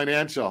Geneva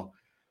Financial.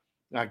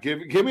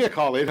 Give me a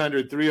call,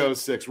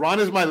 800-306.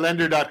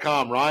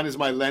 RonIsMyLender.com.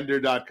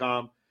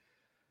 RonIsMyLender.com.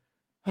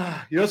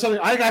 You know something?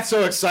 I got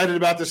so excited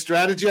about the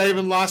strategy, I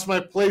even lost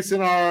my place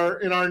in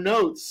our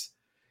notes.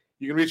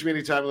 You can reach me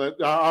anytime.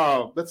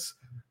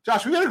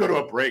 Josh, we got to go to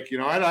a break. You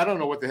know, I don't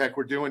know what the heck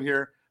we're doing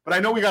here, but I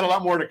know we got a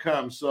lot more to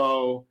come.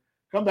 So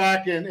come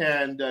back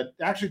and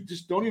actually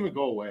just don't even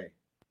go away.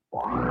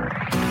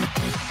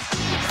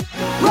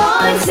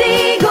 Ron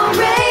Siegel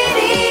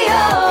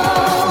Radio,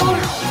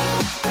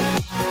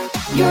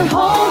 your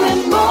home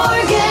and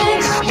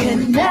mortgage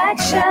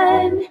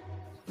connection.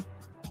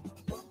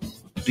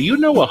 Do you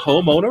know a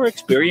homeowner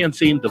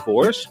experiencing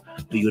divorce?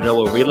 Do you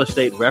know a real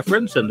estate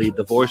reference and the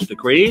divorce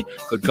decree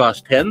could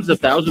cost tens of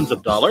thousands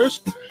of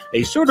dollars?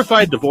 A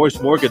certified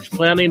divorce mortgage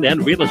planning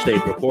and real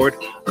estate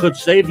report could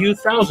save you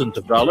thousands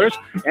of dollars,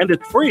 and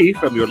it's free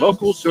from your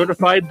local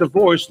certified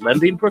divorce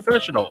lending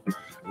professional.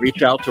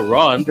 Reach out to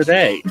Ron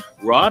today.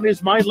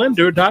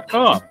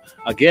 RonIsMyLender.com.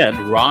 Again,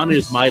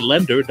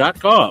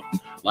 RonIsMyLender.com.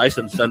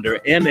 Licensed under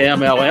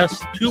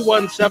NMLS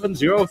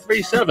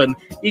 217037,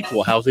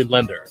 Equal Housing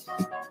Lender.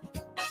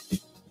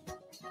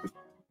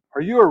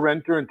 Are you a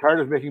renter and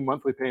tired of making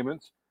monthly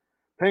payments,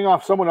 paying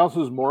off someone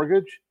else's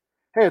mortgage?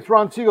 Hey, it's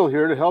Ron Siegel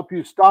here to help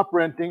you stop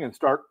renting and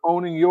start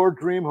owning your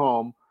dream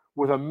home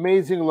with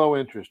amazing low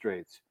interest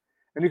rates.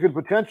 And you could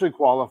potentially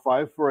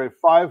qualify for a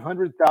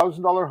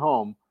 $500,000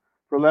 home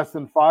for less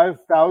than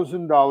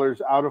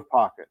 $5,000 out of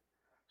pocket.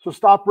 So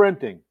stop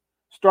renting.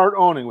 Start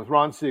owning with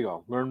Ron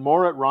Siegel. Learn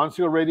more at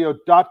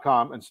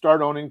ronsiegelradio.com and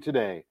start owning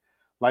today.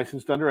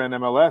 Licensed under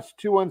NMLS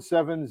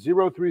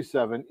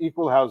 217037,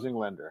 Equal Housing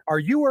Lender. Are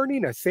you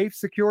earning a safe,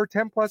 secure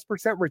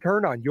 10+%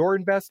 return on your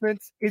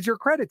investments? Is your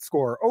credit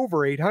score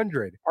over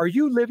 800? Are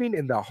you living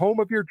in the home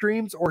of your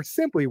dreams or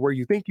simply where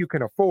you think you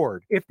can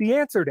afford? If the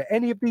answer to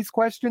any of these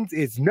questions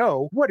is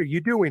no, what are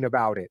you doing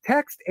about it?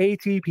 Text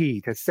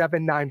ATP to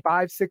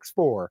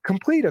 79564.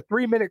 Complete a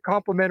 3-minute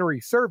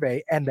complimentary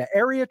survey, and the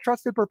area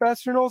trusted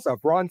professionals of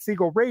Ron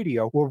Siegel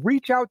Radio will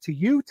reach out to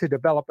you to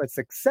develop a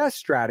success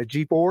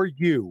strategy for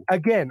you.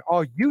 Again,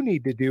 all you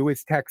need to do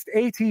is text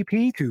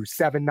ATP to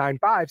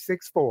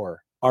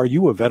 79564. Are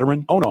you a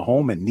veteran, own a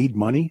home, and need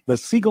money? The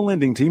Siegel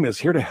Lending Team is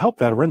here to help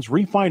veterans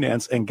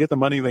refinance and get the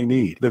money they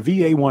need. The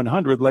VA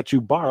 100 lets you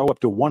borrow up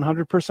to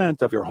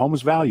 100% of your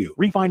home's value,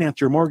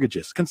 refinance your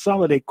mortgages,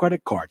 consolidate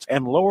credit cards,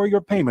 and lower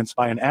your payments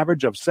by an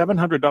average of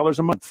 $700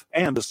 a month.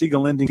 And the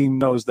Siegel Lending Team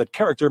knows that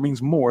character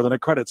means more than a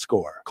credit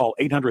score. Call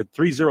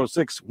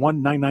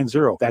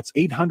 800-306-1990. That's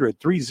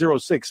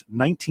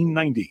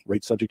 800-306-1990.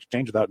 Rate subject to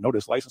change without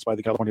notice. Licensed by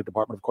the California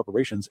Department of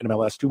Corporations,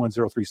 NMLS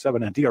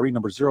 21037, and DRE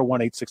number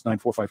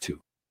 018694452.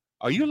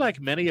 Are you like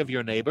many of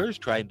your neighbors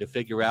trying to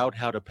figure out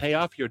how to pay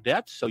off your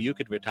debts so you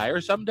can retire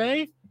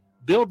someday?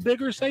 Build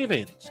bigger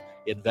savings.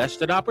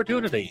 Invest in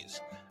opportunities.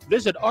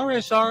 Visit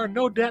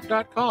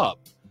rsrnodebt.com.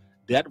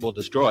 Debt will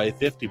destroy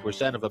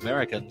 50% of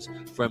Americans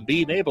from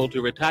being able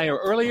to retire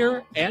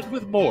earlier and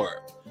with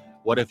more.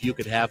 What if you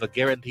could have a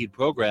guaranteed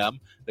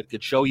program that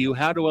could show you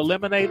how to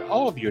eliminate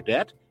all of your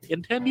debt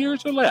in 10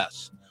 years or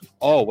less,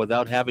 all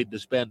without having to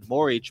spend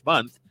more each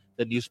month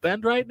than you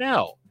spend right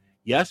now?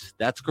 Yes,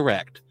 that's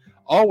correct.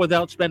 All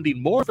without spending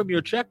more from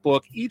your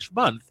checkbook each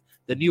month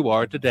than you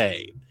are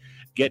today.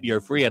 Get your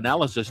free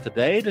analysis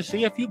today to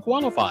see if you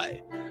qualify.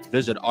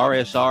 Visit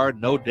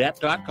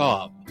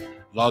rsrnodebt.com.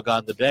 Log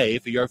on today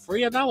for your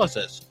free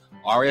analysis.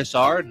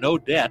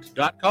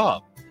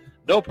 rsrnodebt.com.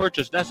 No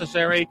purchase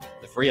necessary.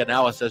 The free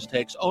analysis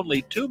takes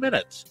only 2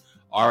 minutes.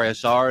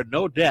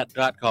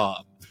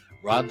 rsrnodebt.com.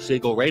 Ron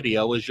Siegel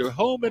Radio is your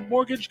home and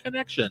mortgage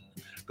connection.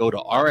 Go to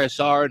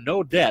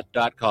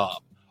rsrnodebt.com.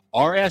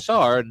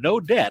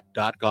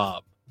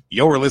 rsrnodebt.com.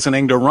 You're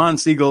listening to Ron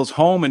Siegel's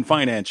Home and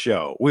Finance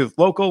Show with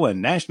local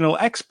and national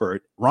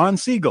expert Ron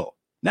Siegel.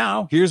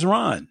 Now, here's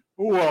Ron.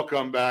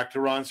 Welcome back to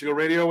Ron Siegel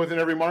Radio. Within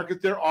every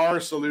market, there are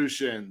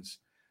solutions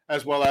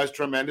as well as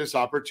tremendous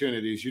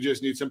opportunities. You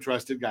just need some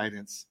trusted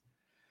guidance.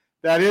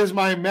 That is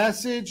my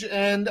message,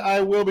 and I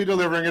will be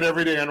delivering it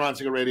every day on Ron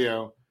Siegel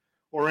Radio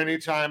or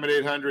anytime at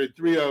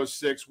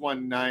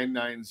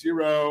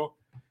 800-306-1990,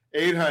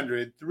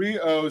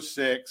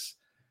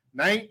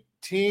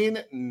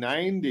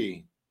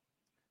 800-306-1990.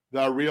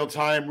 The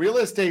real-time real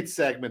estate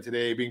segment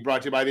today being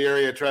brought to you by the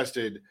area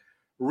trusted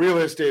real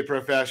estate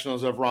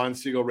professionals of Ron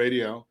Siegel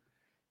Radio.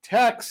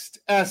 Text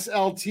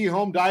SLT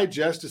Home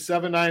Digest to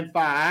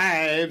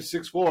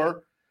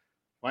 79564.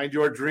 Find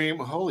your dream.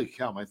 Holy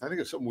cow, I think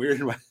it's something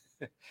weird in my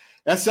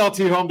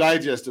SLT Home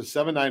Digest to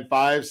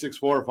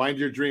 79564. Find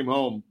your dream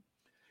home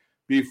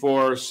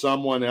before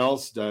someone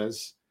else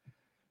does.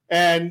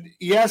 And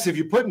yes, if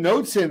you put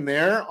notes in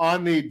there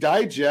on the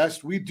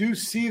digest, we do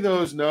see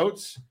those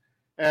notes,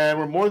 and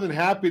we're more than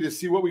happy to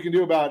see what we can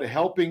do about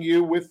helping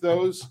you with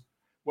those,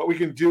 what we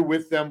can do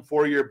with them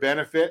for your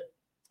benefit.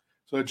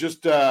 So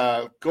just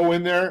go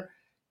in there,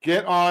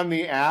 get on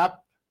the app,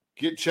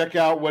 check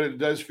out what it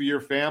does for your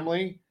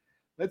family.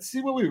 Let's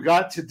see what we've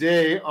got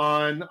today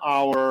on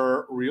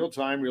our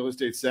real-time real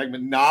estate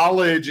segment.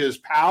 Knowledge is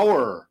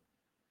power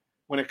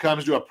when it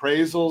comes to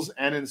appraisals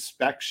and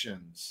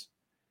inspections.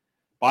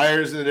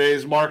 Buyers in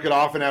today's market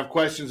often have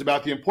questions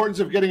about the importance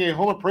of getting a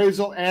home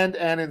appraisal and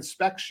an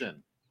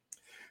inspection.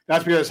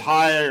 That's because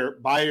higher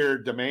buyer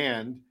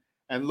demand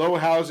and low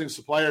housing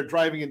supply are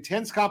driving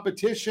intense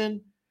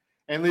competition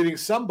and leading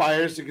some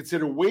buyers to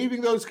consider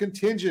waiving those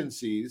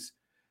contingencies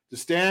to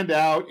stand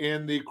out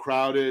in the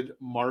crowded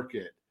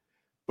market.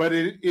 But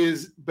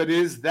is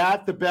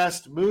that the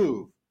best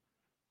move?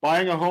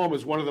 Buying a home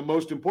is one of the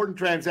most important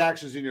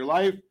transactions in your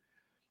life,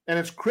 and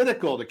it's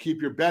critical to keep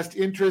your best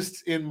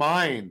interests in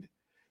mind.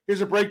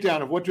 Here's a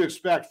breakdown of what to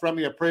expect from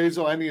the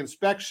appraisal and the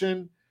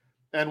inspection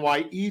and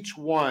why each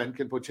one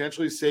can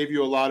potentially save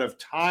you a lot of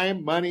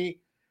time, money,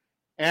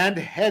 and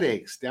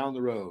headaches down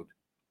the road.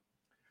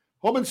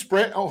 Home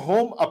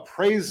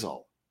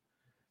appraisal.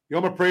 The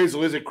home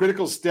appraisal is a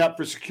critical step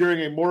for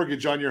securing a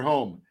mortgage on your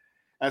home.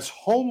 As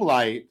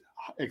HomeLight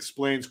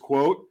explains,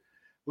 quote,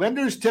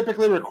 lenders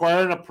typically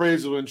require an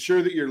appraisal to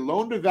ensure that your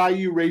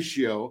loan-to-value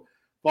ratio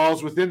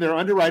falls within their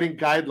underwriting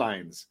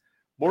guidelines.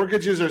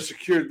 Mortgages are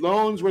secured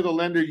loans where the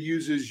lender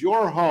uses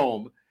your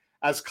home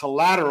as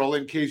collateral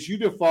in case you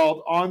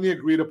default on the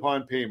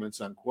agreed-upon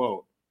payments,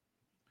 unquote.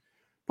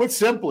 Put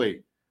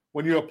simply,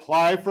 when you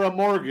apply for a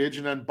mortgage,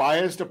 an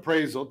unbiased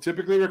appraisal,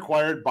 typically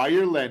required by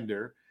your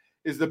lender,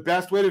 is the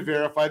best way to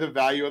verify the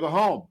value of the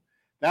home.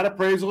 That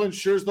appraisal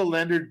ensures the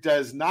lender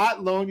does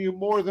not loan you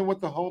more than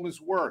what the home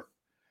is worth.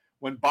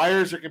 When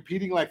buyers are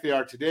competing like they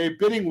are today,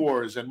 bidding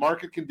wars and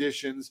market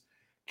conditions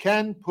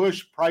can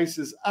push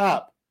prices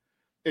up.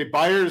 A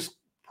buyer's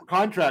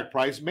contract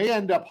price may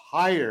end up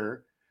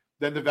higher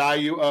than the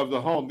value of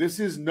the home. This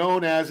is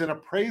known as an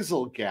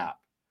appraisal gap.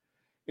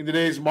 In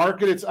today's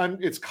market,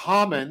 it's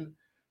common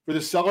for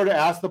the seller to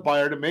ask the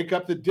buyer to make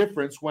up the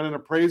difference when an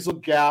appraisal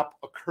gap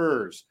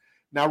occurs.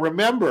 Now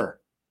remember,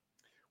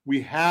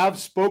 we have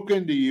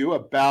spoken to you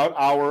about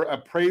our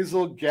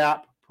appraisal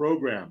gap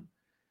program.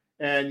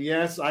 And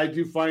yes, I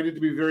do find it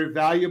to be very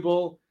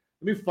valuable.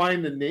 Let me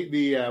find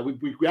we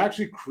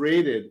actually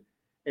created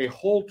a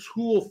whole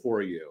tool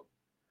for you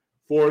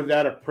for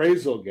that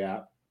appraisal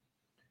gap.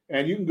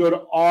 And you can go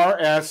to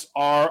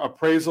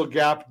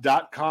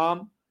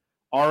rsrappraisalgap.com,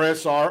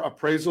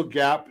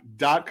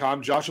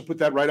 rsrappraisalgap.com. Josh will put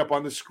that right up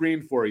on the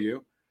screen for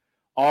you,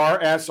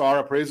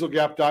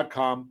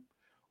 rsrappraisalgap.com.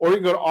 Or you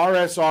can go to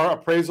RSR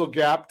Appraisal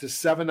Gap to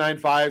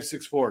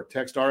 79564.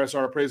 Text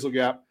RSR Appraisal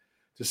Gap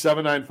to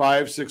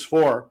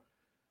 79564.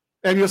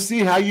 And you'll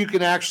see how you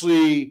can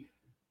actually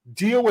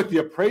deal with the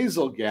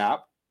appraisal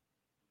gap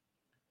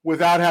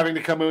without having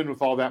to come in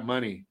with all that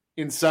money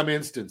in some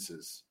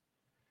instances.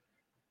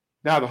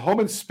 Now, the home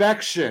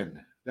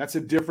inspection, that's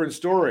a different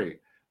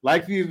story.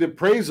 Like the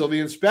appraisal, the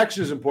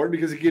inspection is important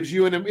because it gives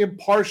you an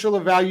impartial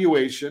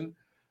evaluation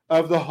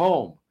of the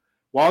home.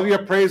 While the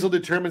appraisal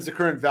determines the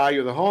current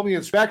value of the home, the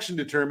inspection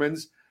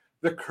determines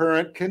the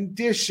current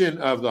condition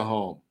of the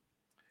home.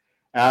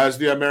 As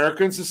the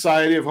American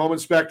Society of Home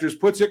Inspectors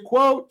puts it,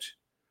 quote,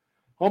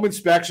 home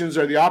inspections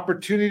are the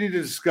opportunity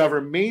to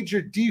discover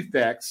major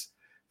defects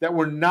that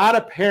were not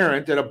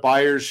apparent at a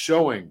buyer's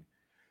showing.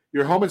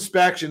 Your home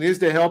inspection is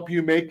to help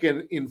you make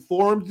an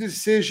informed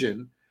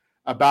decision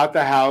about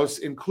the house,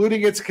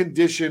 including its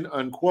condition,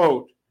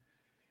 unquote.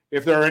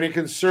 If there are any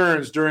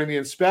concerns during the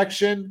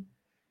inspection,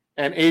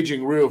 an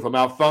aging roof, a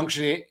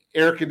malfunctioning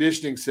air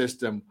conditioning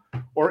system,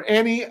 or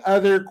any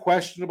other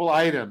questionable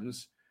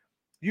items,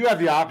 you have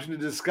the option to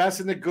discuss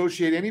and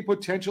negotiate any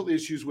potential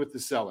issues with the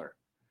seller.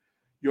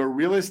 Your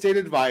real estate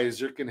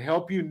advisor can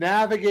help you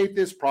navigate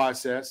this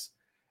process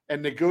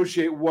and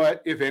negotiate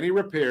what, if any,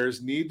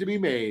 repairs need to be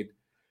made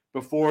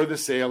before the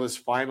sale is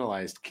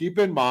finalized. Keep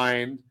in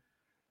mind,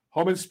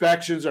 home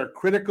inspections are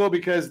critical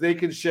because they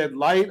can shed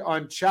light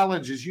on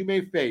challenges you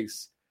may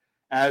face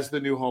as the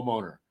new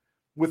homeowner.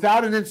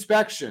 Without an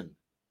inspection,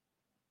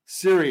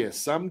 serious,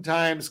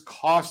 sometimes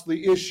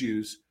costly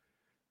issues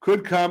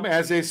could come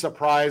as a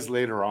surprise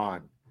later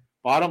on.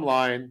 Bottom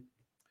line,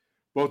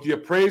 both the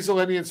appraisal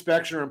and the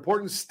inspection are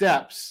important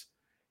steps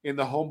in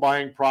the home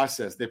buying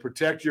process. They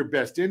protect your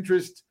best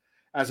interest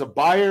as a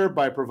buyer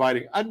by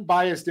providing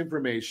unbiased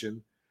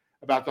information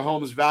about the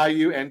home's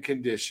value and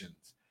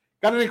conditions.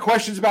 Got any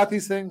questions about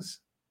these things?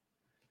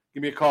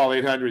 Give me a call,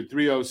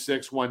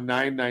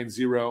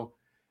 800-306-1990,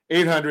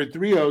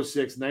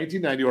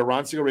 800-306-1990, or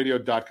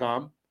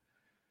ronsiegelradio.com.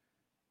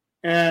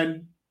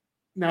 And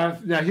now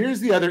here's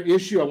the other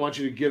issue I want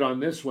you to get on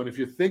this one. If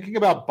you're thinking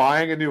about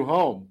buying a new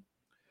home,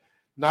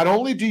 not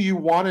only do you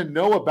want to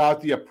know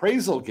about the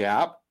appraisal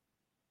gap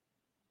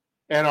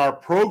and our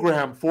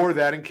program for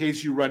that in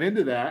case you run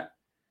into that,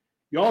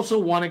 you also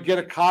want to get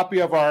a copy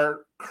of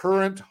our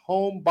current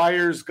home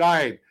buyer's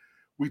guide.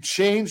 We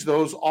change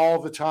those all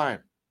the time.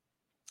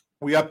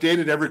 We update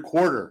it every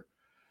quarter.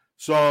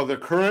 So the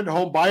current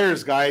home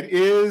buyer's guide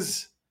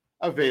is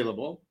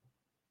available.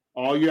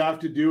 All you have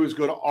to do is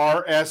go to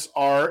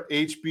rsrhbg.com,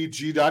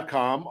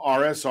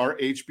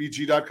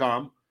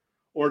 rsrhbg.com,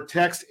 or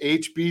text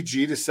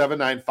HBG to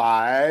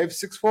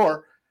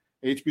 79564,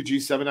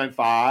 HBG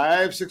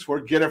 79564.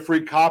 Get a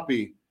free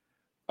copy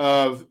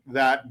of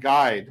that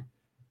guide.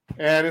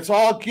 And it's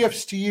all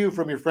gifts to you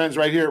from your friends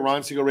right here at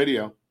Ron Siegel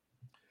Radio.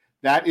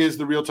 That is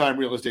the Real-Time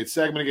Real Estate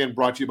segment, again,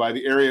 brought to you by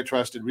the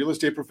area-trusted real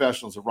estate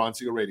professionals of Ron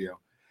Siegel Radio.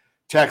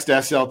 Text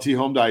SLT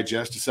Home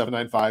Digest to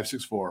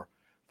 79564.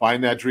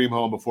 Find that dream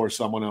home before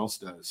someone else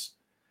does.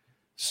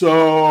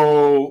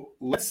 So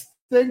let's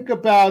think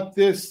about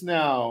this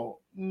now.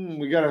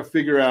 We got to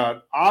figure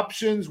out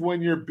options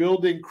when you're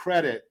building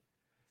credit.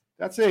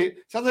 Sounds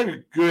like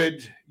a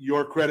good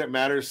Your Credit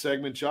Matters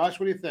segment. Josh,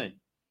 what do you think?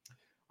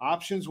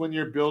 Options when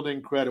you're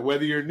building credit.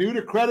 Whether you're new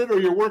to credit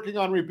or you're working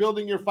on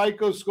rebuilding your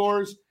FICO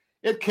scores,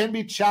 it can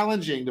be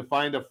challenging to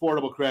find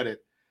affordable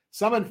credit.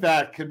 Some, in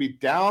fact, can be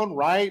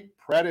downright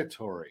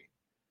predatory.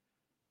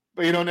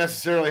 But you don't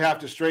necessarily have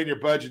to strain your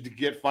budget to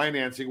get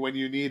financing when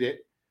you need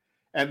it.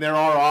 And there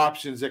are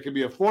options that can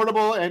be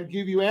affordable and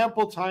give you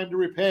ample time to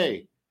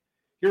repay.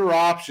 Here are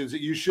options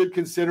that you should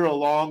consider,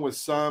 along with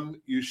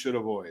some you should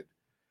avoid.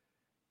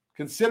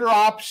 Consider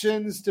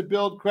options to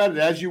build credit.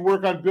 As you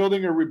work on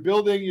building or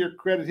rebuilding your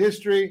credit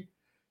history,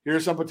 here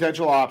are some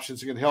potential options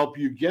that can help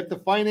you get the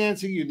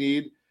financing you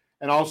need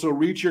and also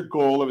reach your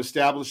goal of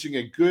establishing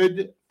a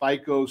good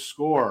FICO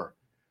score.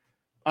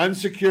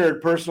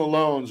 Unsecured personal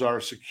loans are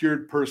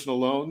secured personal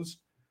loans.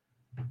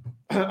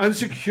 There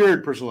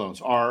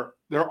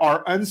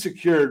are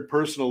unsecured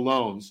personal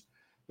loans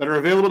that are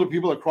available to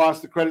people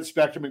across the credit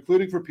spectrum,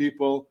 including for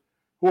people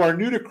who are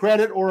new to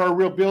credit or are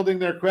rebuilding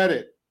their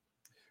credit.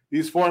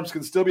 These forms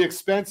can still be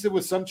expensive,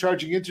 with some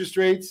charging interest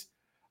rates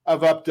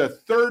of up to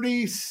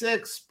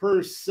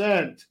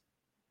 36%.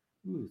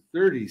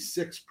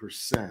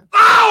 36%.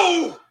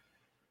 Ow!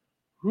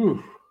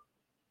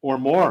 Or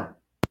more.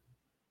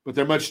 But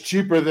they're much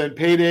cheaper than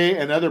payday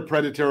and other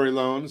predatory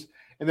loans,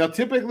 and they'll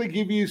typically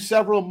give you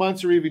several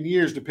months or even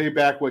years to pay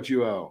back what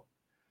you owe.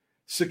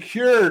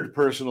 Secured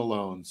personal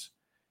loans.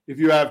 If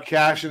you have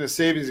cash in a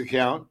savings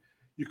account,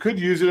 you could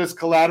use it as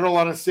collateral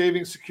on a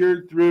savings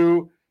secured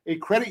through a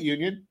credit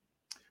union.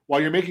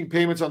 While you're making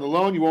payments on the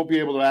loan, you won't be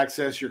able to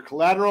access your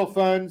collateral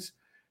funds,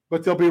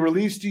 but they'll be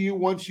released to you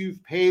once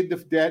you've paid the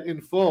debt in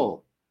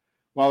full.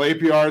 While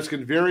APRs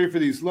can vary for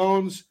these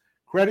loans,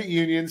 credit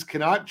unions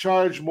cannot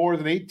charge more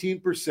than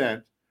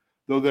 18%,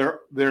 though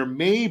there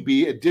may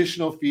be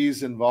additional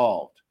fees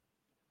involved.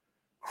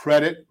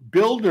 Credit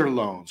builder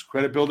loans.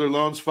 Credit builder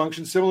loans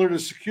function similar to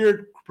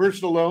secured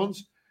personal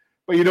loans,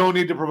 but you don't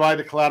need to provide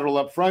the collateral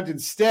up front.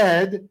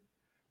 Instead,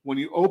 when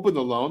you open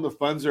the loan, the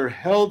funds are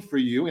held for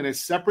you in a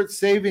separate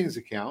savings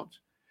account.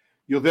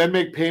 You'll then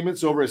make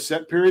payments over a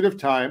set period of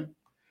time,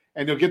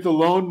 and you'll get the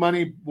loan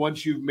money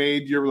once you've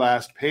made your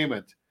last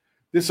payment.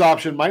 This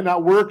option might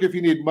not work if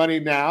you need money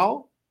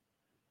now,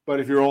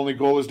 but if your only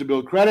goal is to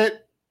build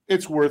credit,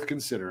 it's worth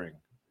considering.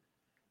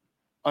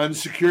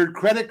 Unsecured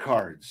credit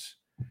cards.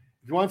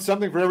 If you want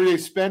something for everyday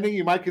spending,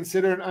 you might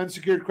consider an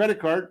unsecured credit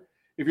card.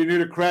 If you're new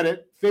to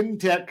credit,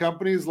 fintech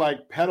companies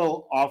like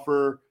Petal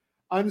offer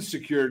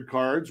unsecured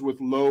cards with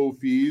low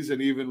fees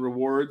and even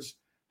rewards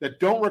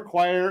that don't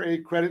require a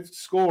credit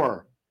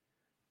score.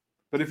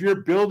 But if you're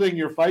building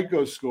your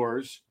FICO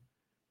scores,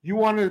 you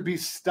may be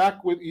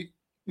stuck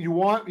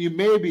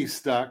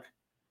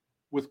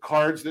with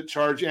cards that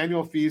charge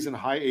annual fees and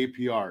high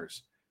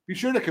APRs. Be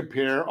sure to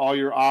compare all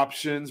your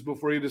options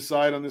before you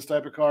decide on this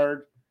type of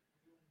card.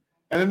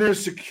 And then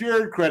there's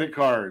secured credit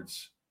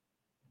cards.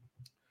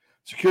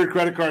 Secured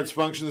credit cards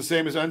function the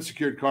same as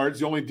unsecured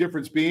cards, the only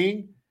difference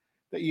being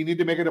that you need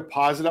to make a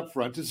deposit up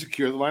front to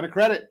secure the line of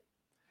credit.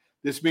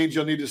 This means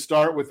you'll need to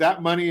start with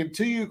that money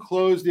until you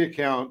close the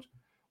account,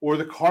 or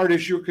the card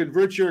issuer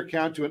converts your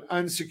account to an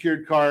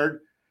unsecured card.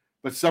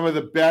 But some of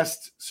the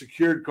best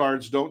secured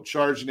cards don't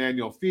charge an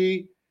annual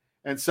fee,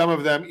 and some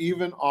of them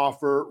even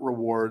offer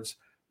rewards.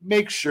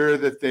 Make sure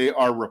that they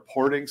are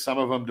reporting. Some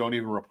of them don't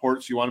even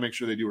report, so you want to make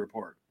sure they do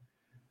report.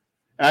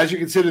 As you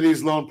consider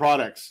these loan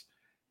products,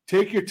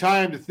 take your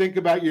time to think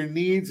about your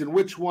needs and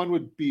which one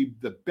would be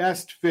the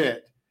best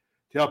fit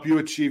to help you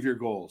achieve your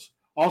goals.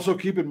 Also,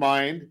 keep in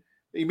mind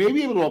that you may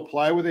be able to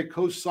apply with a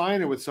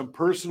co-signer with some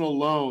personal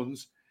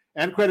loans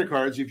and credit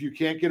cards if you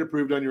can't get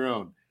approved on your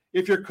own.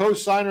 If your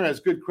co-signer has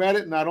good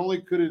credit, not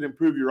only could it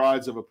improve your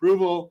odds of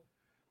approval,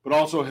 but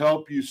also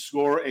help you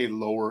score a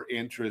lower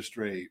interest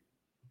rate.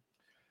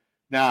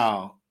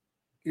 Now,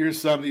 here's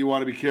some that you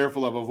want to be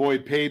careful of.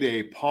 Avoid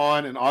payday,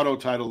 pawn, and auto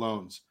title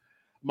loans.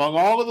 Among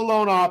all of the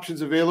loan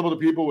options available to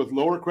people with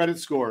lower credit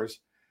scores,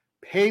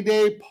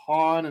 payday,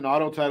 pawn, and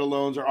auto title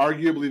loans are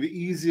arguably the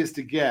easiest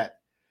to get.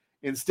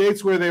 In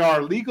states where they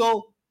are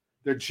legal,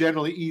 they're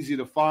generally easy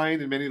to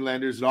find, and many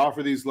lenders that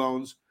offer these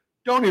loans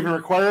don't even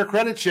require a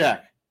credit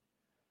check.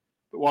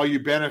 But while you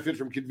benefit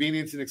from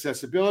convenience and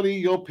accessibility,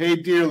 you'll pay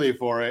dearly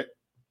for it.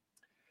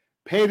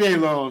 Payday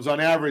loans.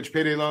 On average,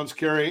 payday loans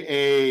carry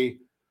a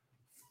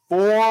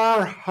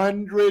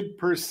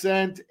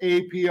 400%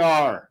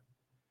 APR.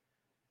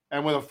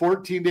 And with a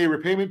 14-day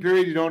repayment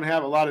period, you don't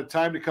have a lot of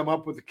time to come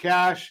up with the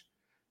cash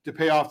to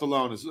pay off the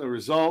loan. As a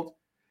result,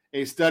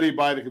 a study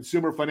by the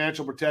Consumer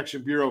Financial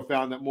Protection Bureau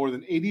found that more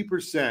than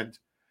 80%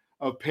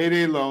 of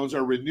payday loans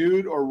are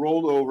renewed or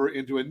rolled over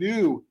into a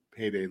new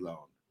payday loan.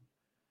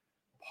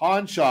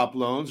 Pawn shop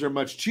loans are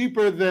much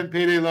cheaper than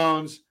payday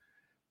loans,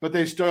 but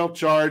they still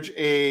charge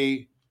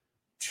a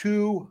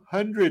 200%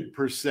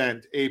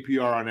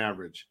 APR on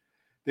average.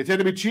 They tend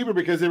to be cheaper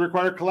because they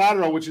require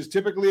collateral, which is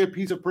typically a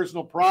piece of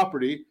personal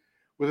property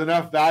with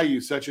enough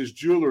value, such as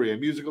jewelry, a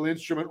musical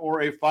instrument,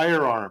 or a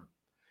firearm.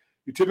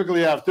 You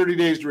typically have 30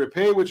 days to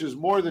repay, which is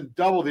more than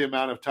double the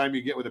amount of time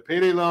you get with a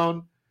payday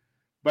loan,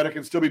 but it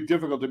can still be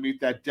difficult to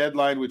meet that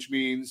deadline, which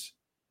means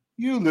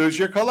you lose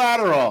your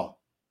collateral.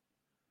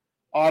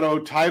 Auto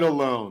title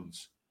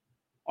loans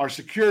are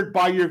secured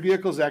by your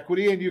vehicle's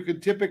equity, and you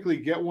can typically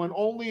get one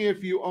only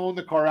if you own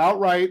the car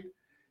outright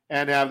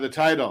and have the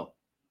title.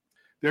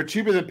 They're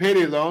cheaper than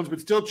payday loans, but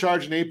still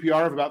charge an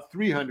APR of about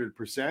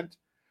 300%.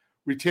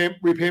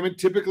 Repayment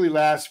typically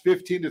lasts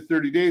 15 to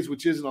 30 days,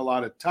 which isn't a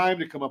lot of time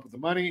to come up with the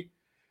money.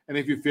 And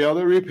if you fail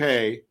to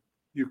repay,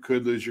 you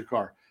could lose your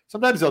car.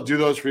 Sometimes they'll do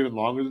those for even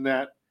longer than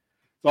that.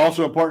 It's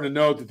also important to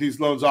note that these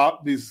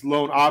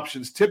loan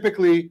options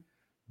typically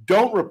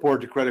don't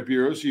report to credit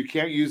bureaus, so you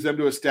can't use them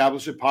to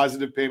establish a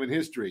positive payment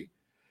history.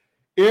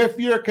 If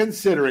you're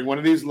considering one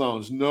of these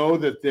loans, know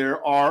that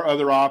there are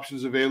other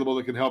options available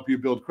that can help you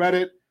build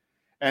credit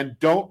and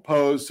don't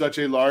pose such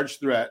a large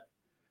threat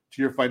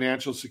to your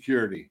financial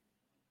security.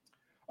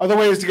 Other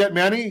ways to get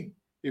money.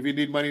 If you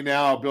need money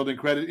now, building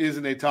credit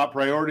isn't a top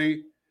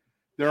priority.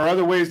 There are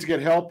other ways to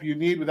get help you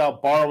need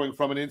without borrowing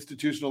from an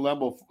institutional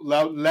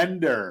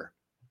lender.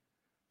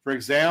 For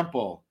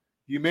example,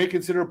 you may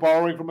consider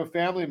borrowing from a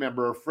family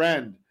member or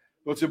friend.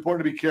 But it's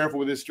important to be careful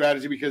with this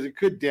strategy because it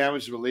could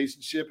damage the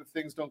relationship if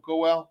things don't go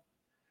well.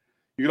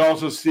 You can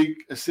also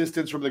seek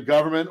assistance from the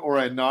government or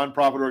a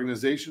nonprofit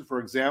organization. For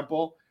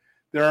example,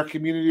 there are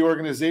community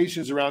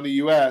organizations around the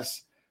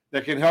U.S.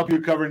 that can help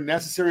you cover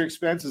necessary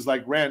expenses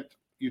like rent,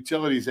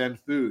 utilities, and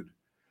food.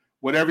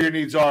 Whatever your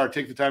needs are,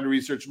 take the time to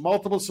research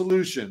multiple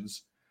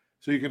solutions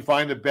so you can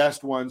find the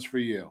best ones for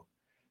you.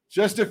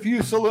 Just a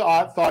few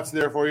thoughts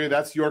there for you.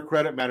 That's Your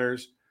Credit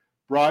Matters,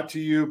 brought to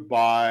you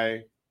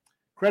by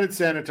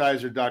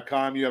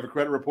CreditSanitizer.com. You have a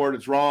credit report,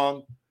 it's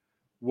wrong.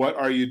 What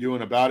are you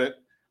doing about it?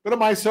 Go to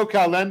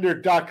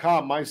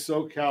MySoCalLender.com,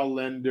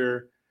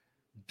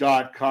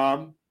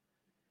 MySoCalLender.com.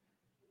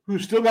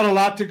 We've still got a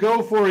lot to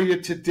go for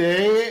you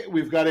today.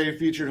 We've got a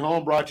featured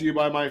home brought to you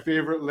by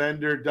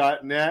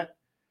MyFavoriteLender.net.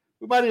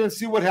 We might even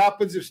see what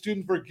happens if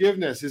student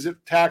forgiveness. Is it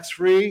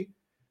tax-free?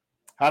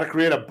 How to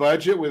create a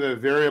budget with a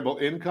variable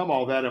income,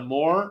 all that and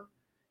more.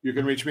 You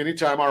can reach me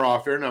anytime. Our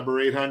off-air number,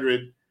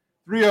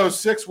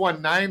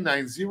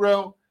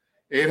 800-306-1990,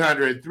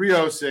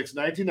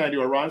 800-306-1990,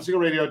 or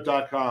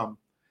RonSiegelRadio.com,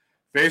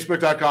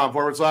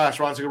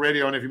 Facebook.com/Ron Siegel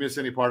Radio, and if you miss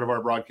any part of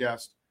our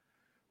broadcast,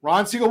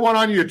 Ron Siegel 1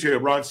 on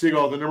YouTube. Ron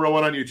Siegel, the number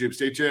 1 on YouTube.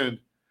 Stay tuned.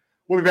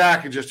 We'll be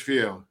back in just a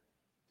few.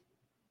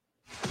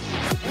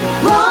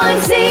 Ron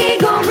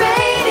Siegel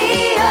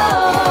Radio,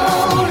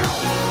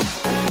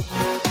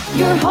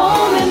 your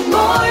home and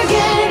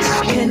mortgage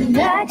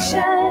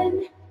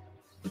connection.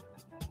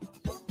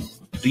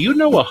 Do you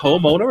know a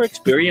homeowner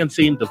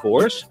experiencing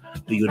divorce?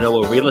 Do you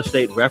know a real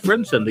estate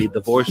reference and the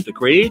divorce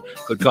decree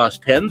could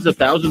cost tens of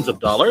thousands of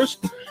dollars?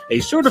 A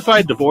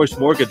certified divorce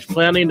mortgage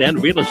planning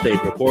and real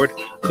estate report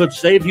could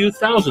save you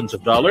thousands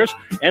of dollars,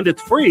 and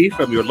it's free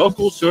from your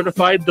local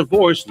certified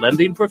divorce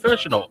lending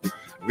professional.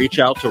 Reach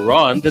out to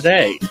Ron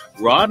today.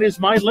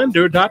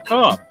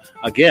 RonIsMyLender.com.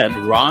 Again,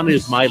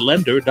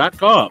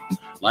 RonIsMyLender.com.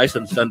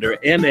 Licensed under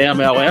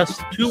NMLS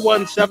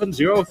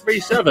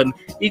 217037,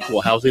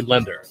 Equal Housing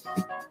Lender.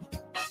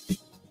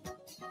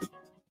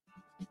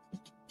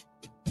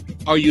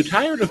 Are you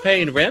tired of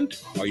paying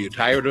rent? Are you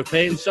tired of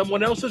paying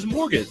someone else's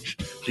mortgage?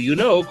 Do you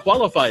know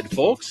qualified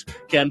folks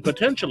can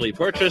potentially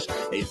purchase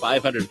a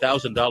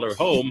 $500,000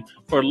 home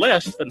for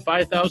less than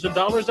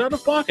 $5,000 out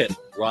of pocket?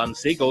 Ron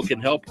Siegel can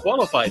help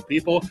qualified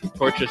people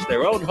purchase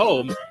their own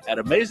home at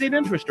amazing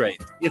interest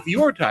rates. If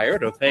you're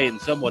tired of paying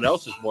someone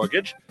else's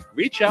mortgage,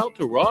 reach out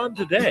to Ron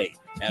today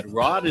at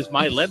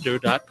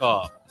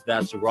RonIsMyLender.com.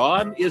 That's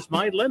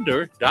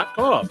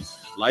RonIsMyLender.com.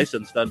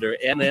 Licensed under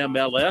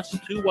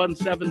NMLS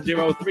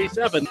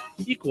 217037,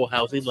 Equal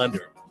Housing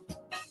Lender.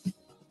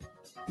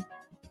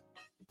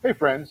 Hey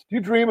friends, do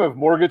you dream of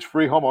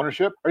mortgage-free home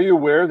ownership? Are you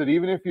aware that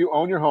even if you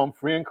own your home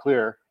free and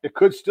clear, it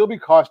could still be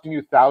costing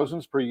you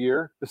thousands per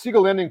year? The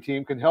Siegel Lending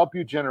Team can help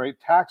you generate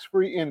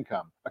tax-free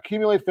income,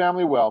 accumulate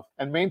family wealth,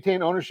 and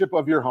maintain ownership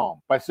of your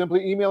home. By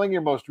simply emailing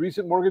your most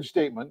recent mortgage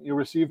statement, you'll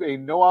receive a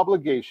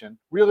no-obligation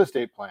real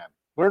estate plan.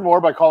 Learn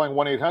more by calling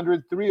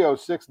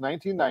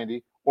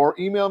 1-800-306-1990 or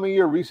email me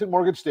your recent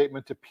mortgage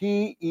statement to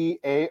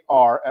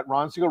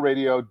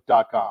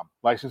PEAR@RonSiegelRadio.com.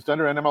 Licensed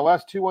under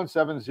NMLS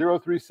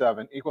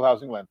 217037, Equal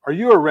Housing Lender. Are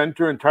you a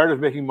renter and tired of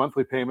making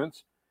monthly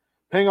payments?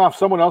 Paying off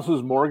someone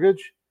else's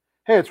mortgage?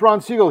 Hey, it's Ron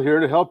Siegel here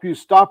to help you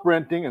stop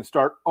renting and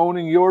start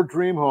owning your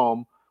dream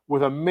home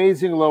with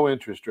amazing low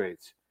interest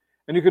rates.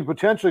 And you could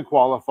potentially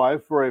qualify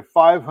for a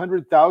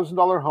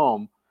 $500,000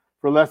 home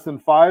for less than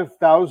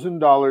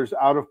 $5,000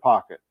 out of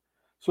pocket.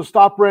 So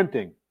stop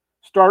renting.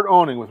 Start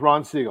owning with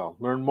Ron Siegel.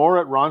 Learn more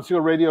at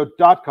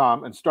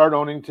RonSiegelRadio.com and start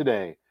owning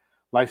today.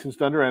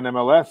 Licensed under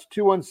NMLS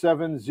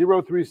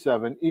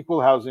 217037, Equal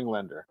Housing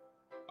Lender.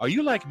 Are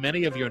you like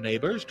many of your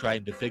neighbors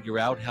trying to figure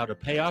out how to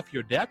pay off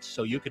your debts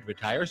so you can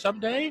retire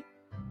someday?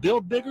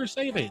 Build bigger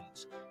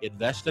savings.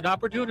 Invest in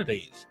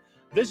opportunities.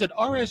 Visit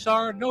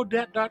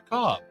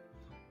RSRNoDebt.com.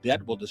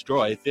 Debt will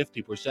destroy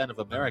 50% of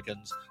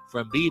Americans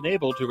from being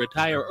able to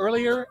retire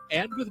earlier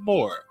and with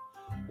more.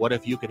 What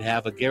if you could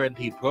have a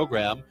guaranteed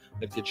program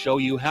that could show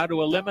you how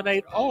to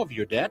eliminate all of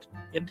your debt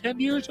in 10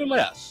 years or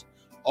less,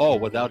 all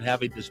without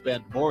having to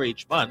spend more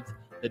each month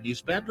than you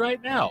spend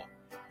right now?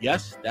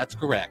 Yes, that's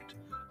correct.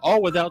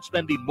 All without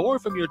spending more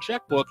from your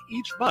checkbook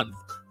each month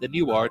than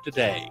you are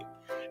today.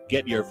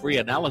 Get your free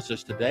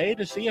analysis today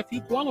to see if you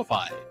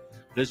qualify.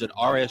 Visit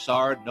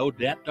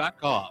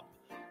rsrnodebt.com.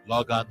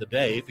 Log on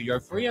today for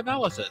your free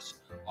analysis.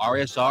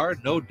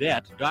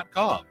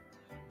 rsrnodebt.com.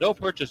 No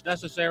purchase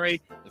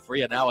necessary. The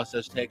free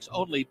analysis takes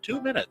only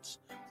 2 minutes.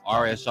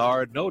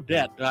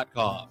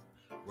 rsrnodebt.com.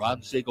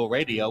 Ron Siegel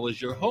Radio is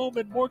your home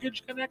and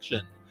mortgage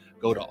connection.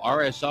 Go to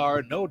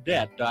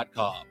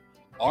rsrnodebt.com.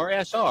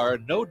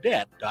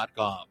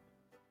 rsrnodebt.com.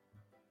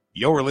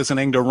 You're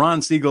listening to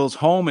Ron Siegel's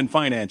Home and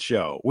Finance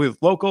Show with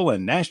local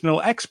and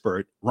national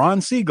expert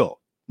Ron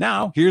Siegel.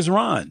 Now, here's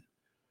Ron.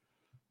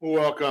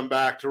 Welcome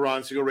back to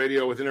Ron Siegel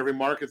Radio. Within every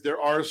market, there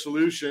are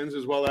solutions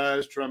as well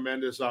as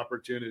tremendous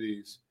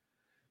opportunities.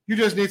 You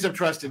just need some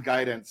trusted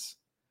guidance.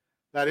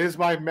 That is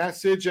my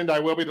message, and I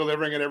will be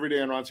delivering it every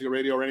day on Ron Siegel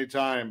Radio or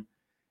anytime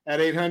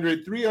at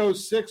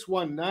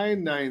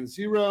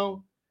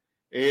 800-306-1990,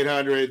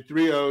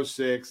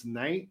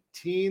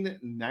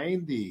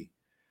 800-306-1990.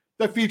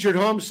 The featured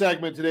home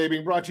segment today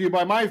being brought to you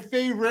by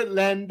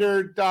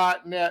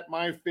myfavouritelender.net,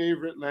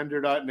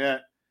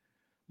 myfavouritelender.net.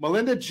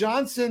 Melinda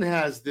Johnson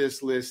has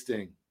this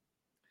listing.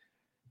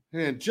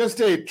 And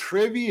just a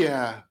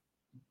trivia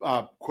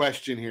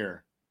question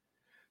here.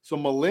 So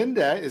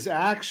Melinda is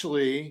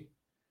actually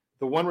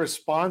the one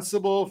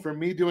responsible for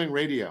me doing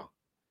radio.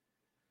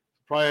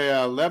 Probably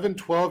 11,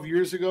 12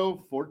 years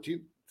ago,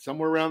 14,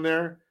 somewhere around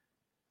there.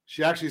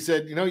 She actually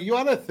said, you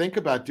ought to think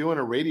about doing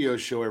a radio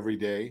show every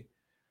day.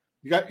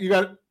 You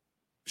got,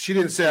 she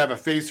didn't say I have a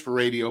face for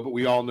radio, but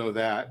we all know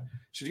that.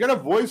 She's got a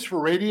voice for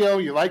radio.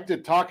 You like to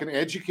talk and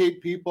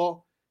educate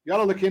people. You got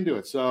to look into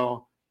it.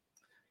 So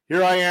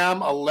here I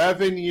am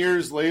 11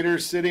 years later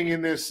sitting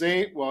in this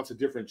it's a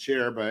different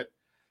chair, but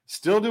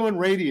still doing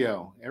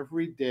radio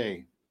every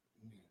day.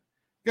 I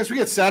guess we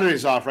get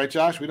Saturdays off, right,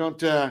 Josh? We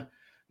don't, no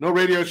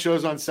radio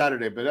shows on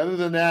Saturday. But other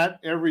than that,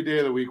 every day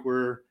of the week,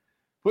 we're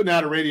putting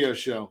out a radio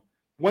show.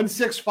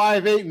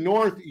 1658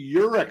 North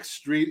Urick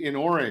Street in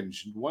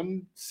Orange.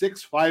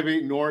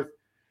 1658 North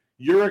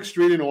Urick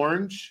Street in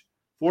Orange.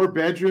 4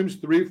 bedrooms,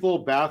 3 full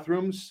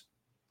bathrooms.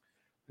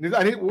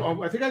 I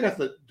think I got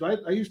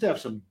I used to have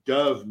some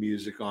Dove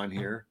music on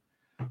here.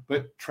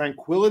 But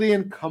tranquility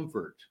and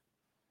comfort.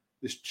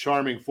 This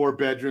charming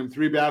 4-bedroom,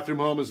 3-bathroom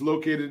home is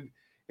located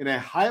in a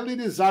highly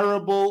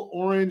desirable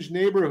Orange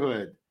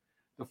neighborhood.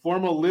 The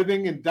formal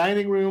living and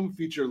dining room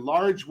feature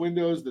large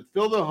windows that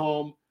fill the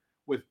home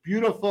with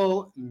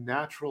beautiful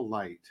natural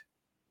light.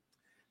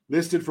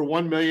 Listed for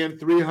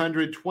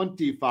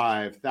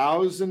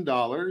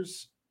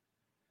 $1,325,000.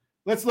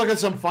 Let's look at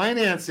some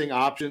financing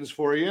options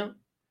for you.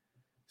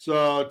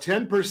 So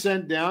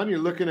 10% down, you're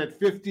looking at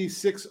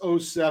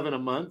 $5,607 a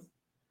month.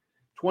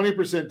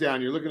 20% down,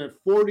 you're looking at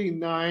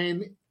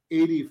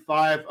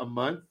 $49.85 a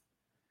month.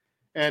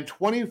 And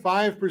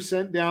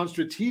 25% down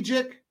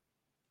strategic,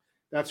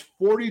 that's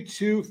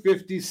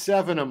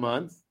 $42.57 a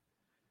month.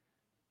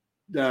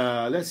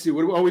 Let's see.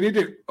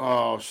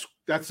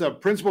 That's a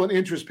principal and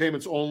interest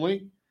payments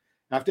only.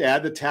 Have to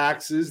add the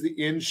taxes, the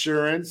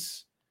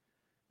insurance,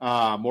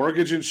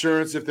 mortgage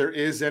insurance if there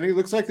is any.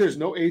 Looks like there's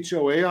no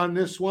HOA on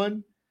this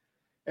one.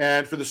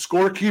 And for the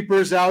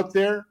scorekeepers out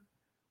there,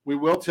 we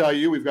will tell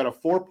you we've got a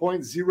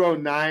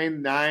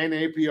 4.099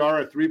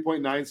 APR, a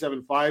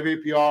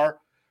 3.975 APR,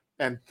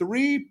 and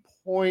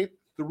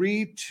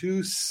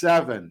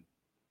 3.327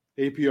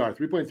 APR,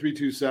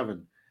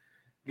 3.327.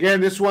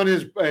 Again, this one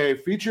is a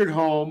featured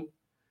home,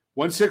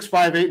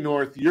 1658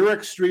 North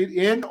Urick Street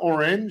in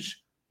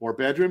Orange,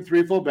 4-bedroom,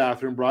 3 full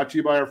bathroom, brought to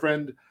you by our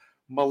friend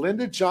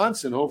Melinda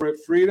Johnson over at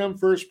Freedom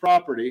First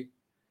Property.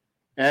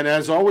 And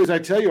as always, I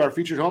tell you, our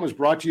featured home is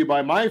brought to you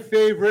by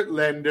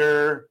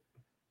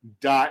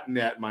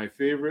myfavouritelender.net,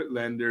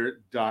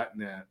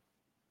 myfavouritelender.net.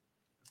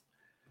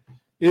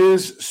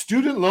 Is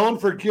student loan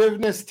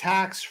forgiveness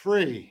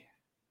tax-free?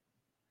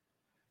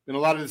 Been a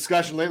lot of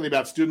discussion lately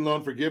about student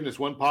loan forgiveness.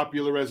 One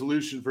popular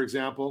resolution, for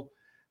example,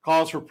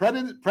 calls for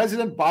President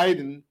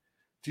Biden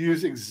to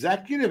use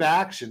executive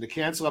action to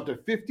cancel up to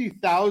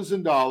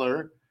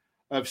 $50,000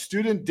 of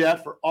student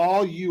debt for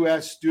all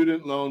U.S.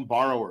 student loan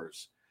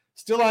borrowers.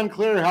 Still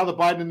unclear how the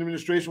Biden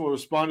administration will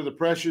respond to the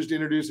pressures to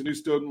introduce a new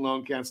student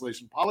loan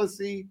cancellation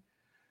policy,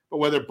 but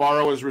whether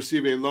borrowers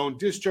receive a loan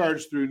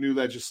discharge through new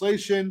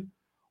legislation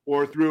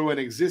or through an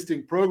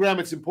existing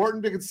program, it's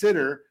important to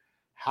consider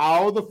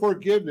how the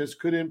forgiveness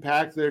could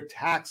impact their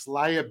tax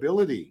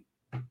liability.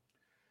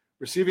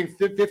 Receiving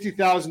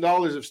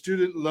 $50,000 of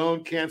student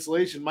loan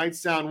cancellation might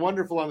sound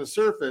wonderful on the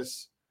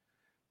surface,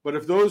 but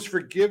if those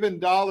forgiven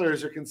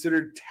dollars are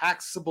considered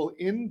taxable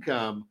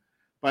income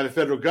by the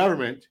federal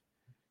government,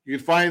 you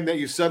can find that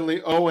you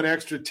suddenly owe an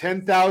extra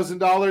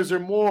 $10,000 or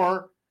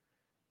more,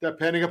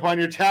 depending upon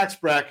your tax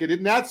bracket.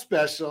 Isn't that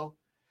special?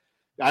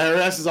 The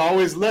IRS is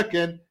always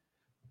looking.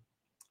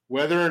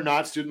 Whether or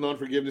not student loan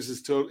forgiveness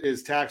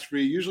is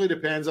tax-free usually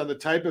depends on the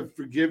type of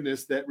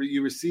forgiveness that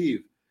you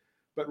receive.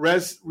 But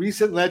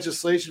recent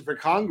legislation for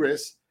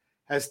Congress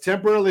has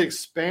temporarily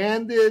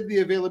expanded the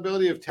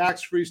availability of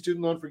tax-free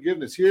student loan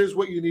forgiveness. Here's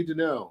what you need to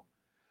know.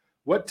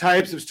 What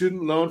types of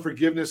student loan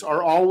forgiveness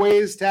are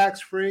always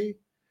tax-free?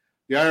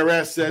 The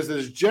IRS says that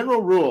as a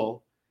general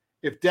rule,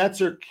 if debts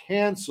are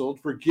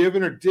canceled,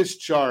 forgiven, or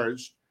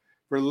discharged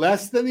for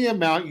less than the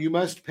amount you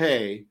must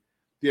pay,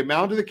 the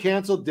amount of the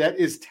canceled debt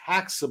is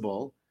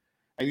taxable,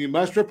 and you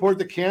must report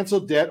the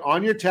canceled debt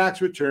on your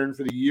tax return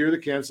for the year the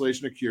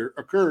cancellation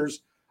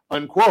occurs,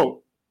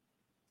 unquote.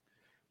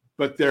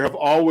 But there have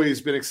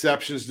always been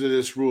exceptions to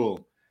this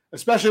rule,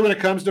 especially when it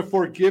comes to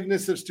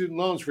forgiveness of student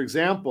loans. For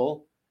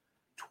example,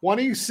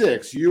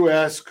 26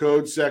 U.S.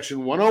 Code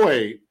Section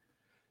 108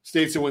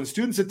 states that when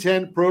students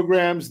attend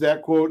programs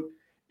that, quote,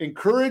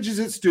 encourages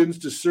its students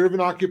to serve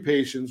in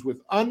occupations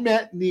with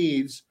unmet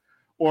needs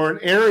or in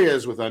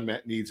areas with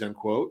unmet needs,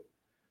 unquote,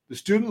 the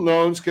student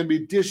loans can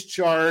be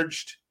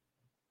discharged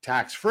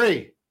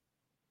tax-free.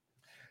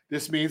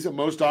 This means that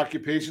most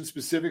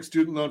occupation-specific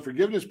student loan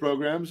forgiveness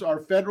programs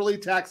are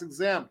federally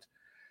tax-exempt.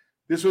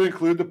 This would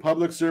include the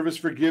Public Service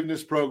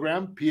Forgiveness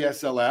Program,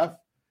 PSLF,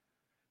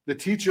 the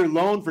Teacher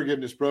Loan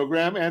Forgiveness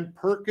Program, and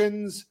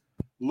Perkins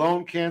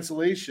Loan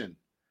Cancellation.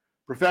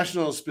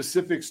 Professional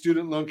specific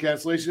student loan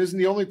cancellation isn't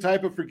the only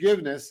type of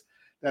forgiveness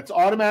that's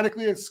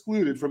automatically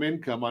excluded from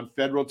income on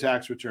federal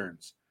tax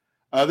returns.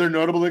 Other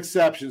notable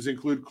exceptions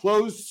include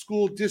closed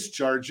school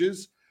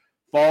discharges,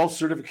 false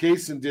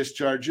certification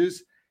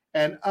discharges,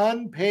 and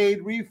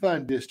unpaid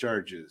refund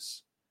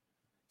discharges.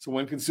 So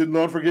when can student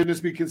loan forgiveness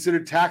be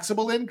considered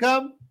taxable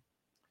income?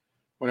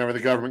 Whenever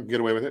the government can get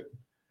away with it.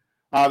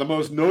 The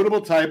most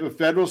notable type of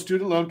federal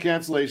student loan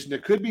cancellation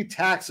that could be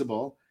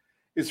taxable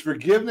is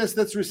forgiveness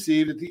that's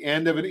received at the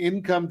end of an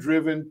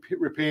income-driven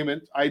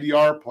repayment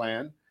IDR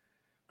plan.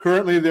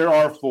 Currently, there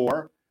are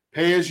 4: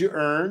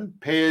 pay-as-you-earn,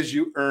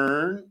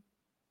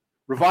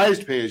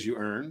 revised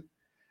pay-as-you-earn,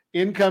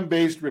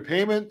 income-based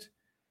repayment,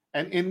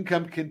 and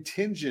income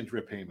contingent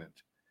repayment.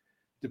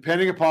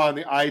 Depending upon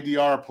the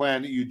IDR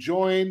plan that you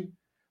join,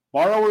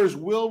 borrowers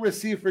will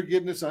receive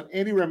forgiveness on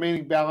any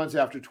remaining balance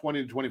after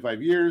 20 to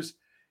 25 years.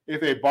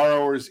 If a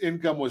borrower's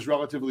income was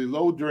relatively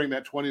low during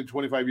that 20 to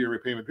 25 year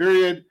repayment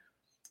period,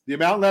 the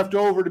amount left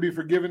over to be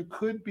forgiven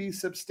could be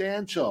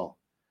substantial.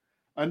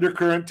 Under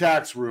current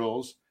tax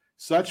rules,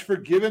 such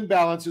forgiven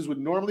balances would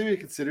normally be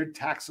considered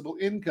taxable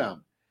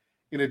income.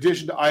 In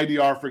addition to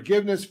IDR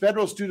forgiveness,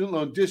 federal student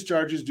loan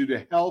discharges due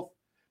to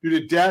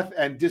death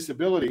and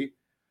disability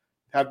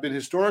have been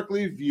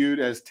historically viewed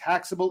as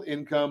taxable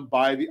income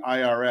by the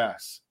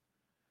IRS.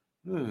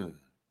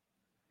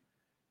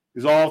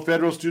 Is all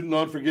federal student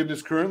loan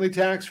forgiveness currently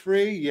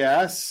tax-free?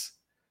 Yes.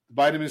 The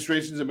Biden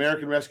administration's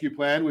American Rescue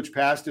Plan, which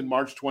passed in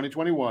March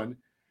 2021,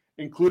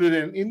 included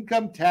an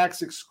income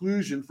tax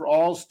exclusion for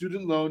all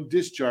student loan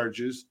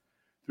discharges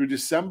through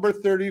December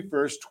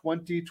 31st,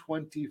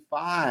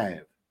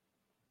 2025.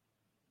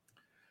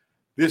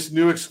 This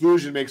new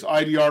exclusion makes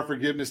IDR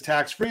forgiveness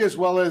tax-free, as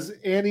well as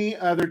any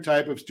other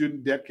type of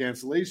student debt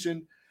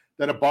cancellation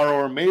that a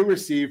borrower may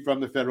receive from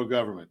the federal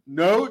government.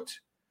 Note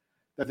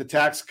that the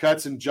Tax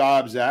Cuts and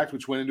Jobs Act,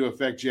 which went into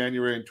effect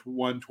January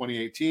 1,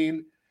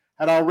 2018,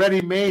 had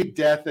already made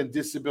death and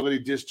disability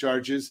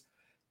discharges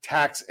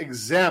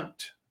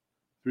tax-exempt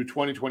through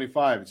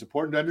 2025. It's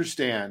important to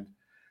understand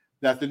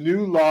that the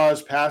new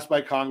laws passed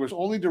by Congress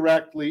only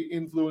directly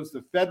influence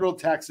the federal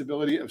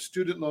taxability of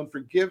student loan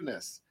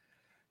forgiveness.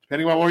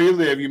 Depending on where you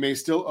live, you may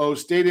still owe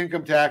state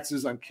income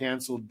taxes on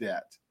canceled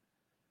debt.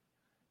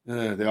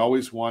 They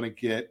always want to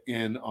get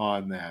in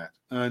on that.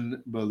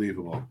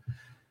 Unbelievable.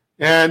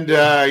 And,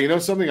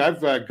 something,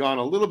 I've gone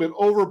a little bit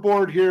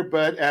overboard here,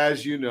 but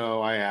as you know,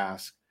 I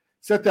ask,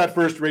 set that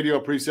first radio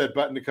preset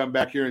button to come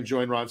back here and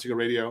join Ron Siegel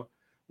Radio,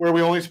 where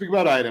we only speak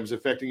about items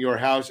affecting your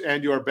house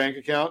and your bank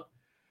account.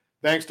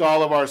 Thanks to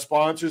all of our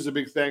sponsors. A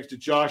big thanks to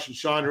Josh and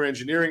Sean who are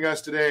engineering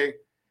us today.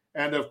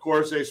 And, of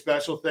course, a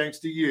special thanks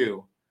to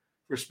you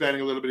for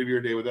spending a little bit of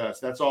your day with us.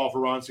 That's all for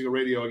Ron Siegel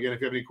Radio. Again,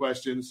 if you have any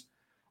questions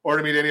or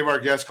to meet any of our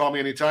guests, call me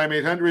anytime,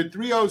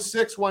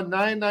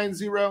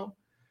 800-306-1990,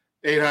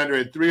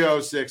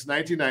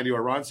 800-306-1990,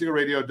 or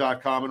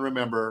ronsiegelradio.com. And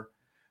remember,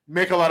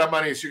 make a lot of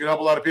money so you can help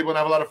a lot of people and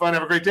have a lot of fun.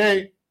 Have a great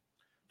day.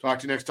 Talk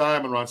to you next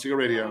time on Ron Siegel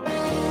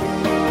Radio.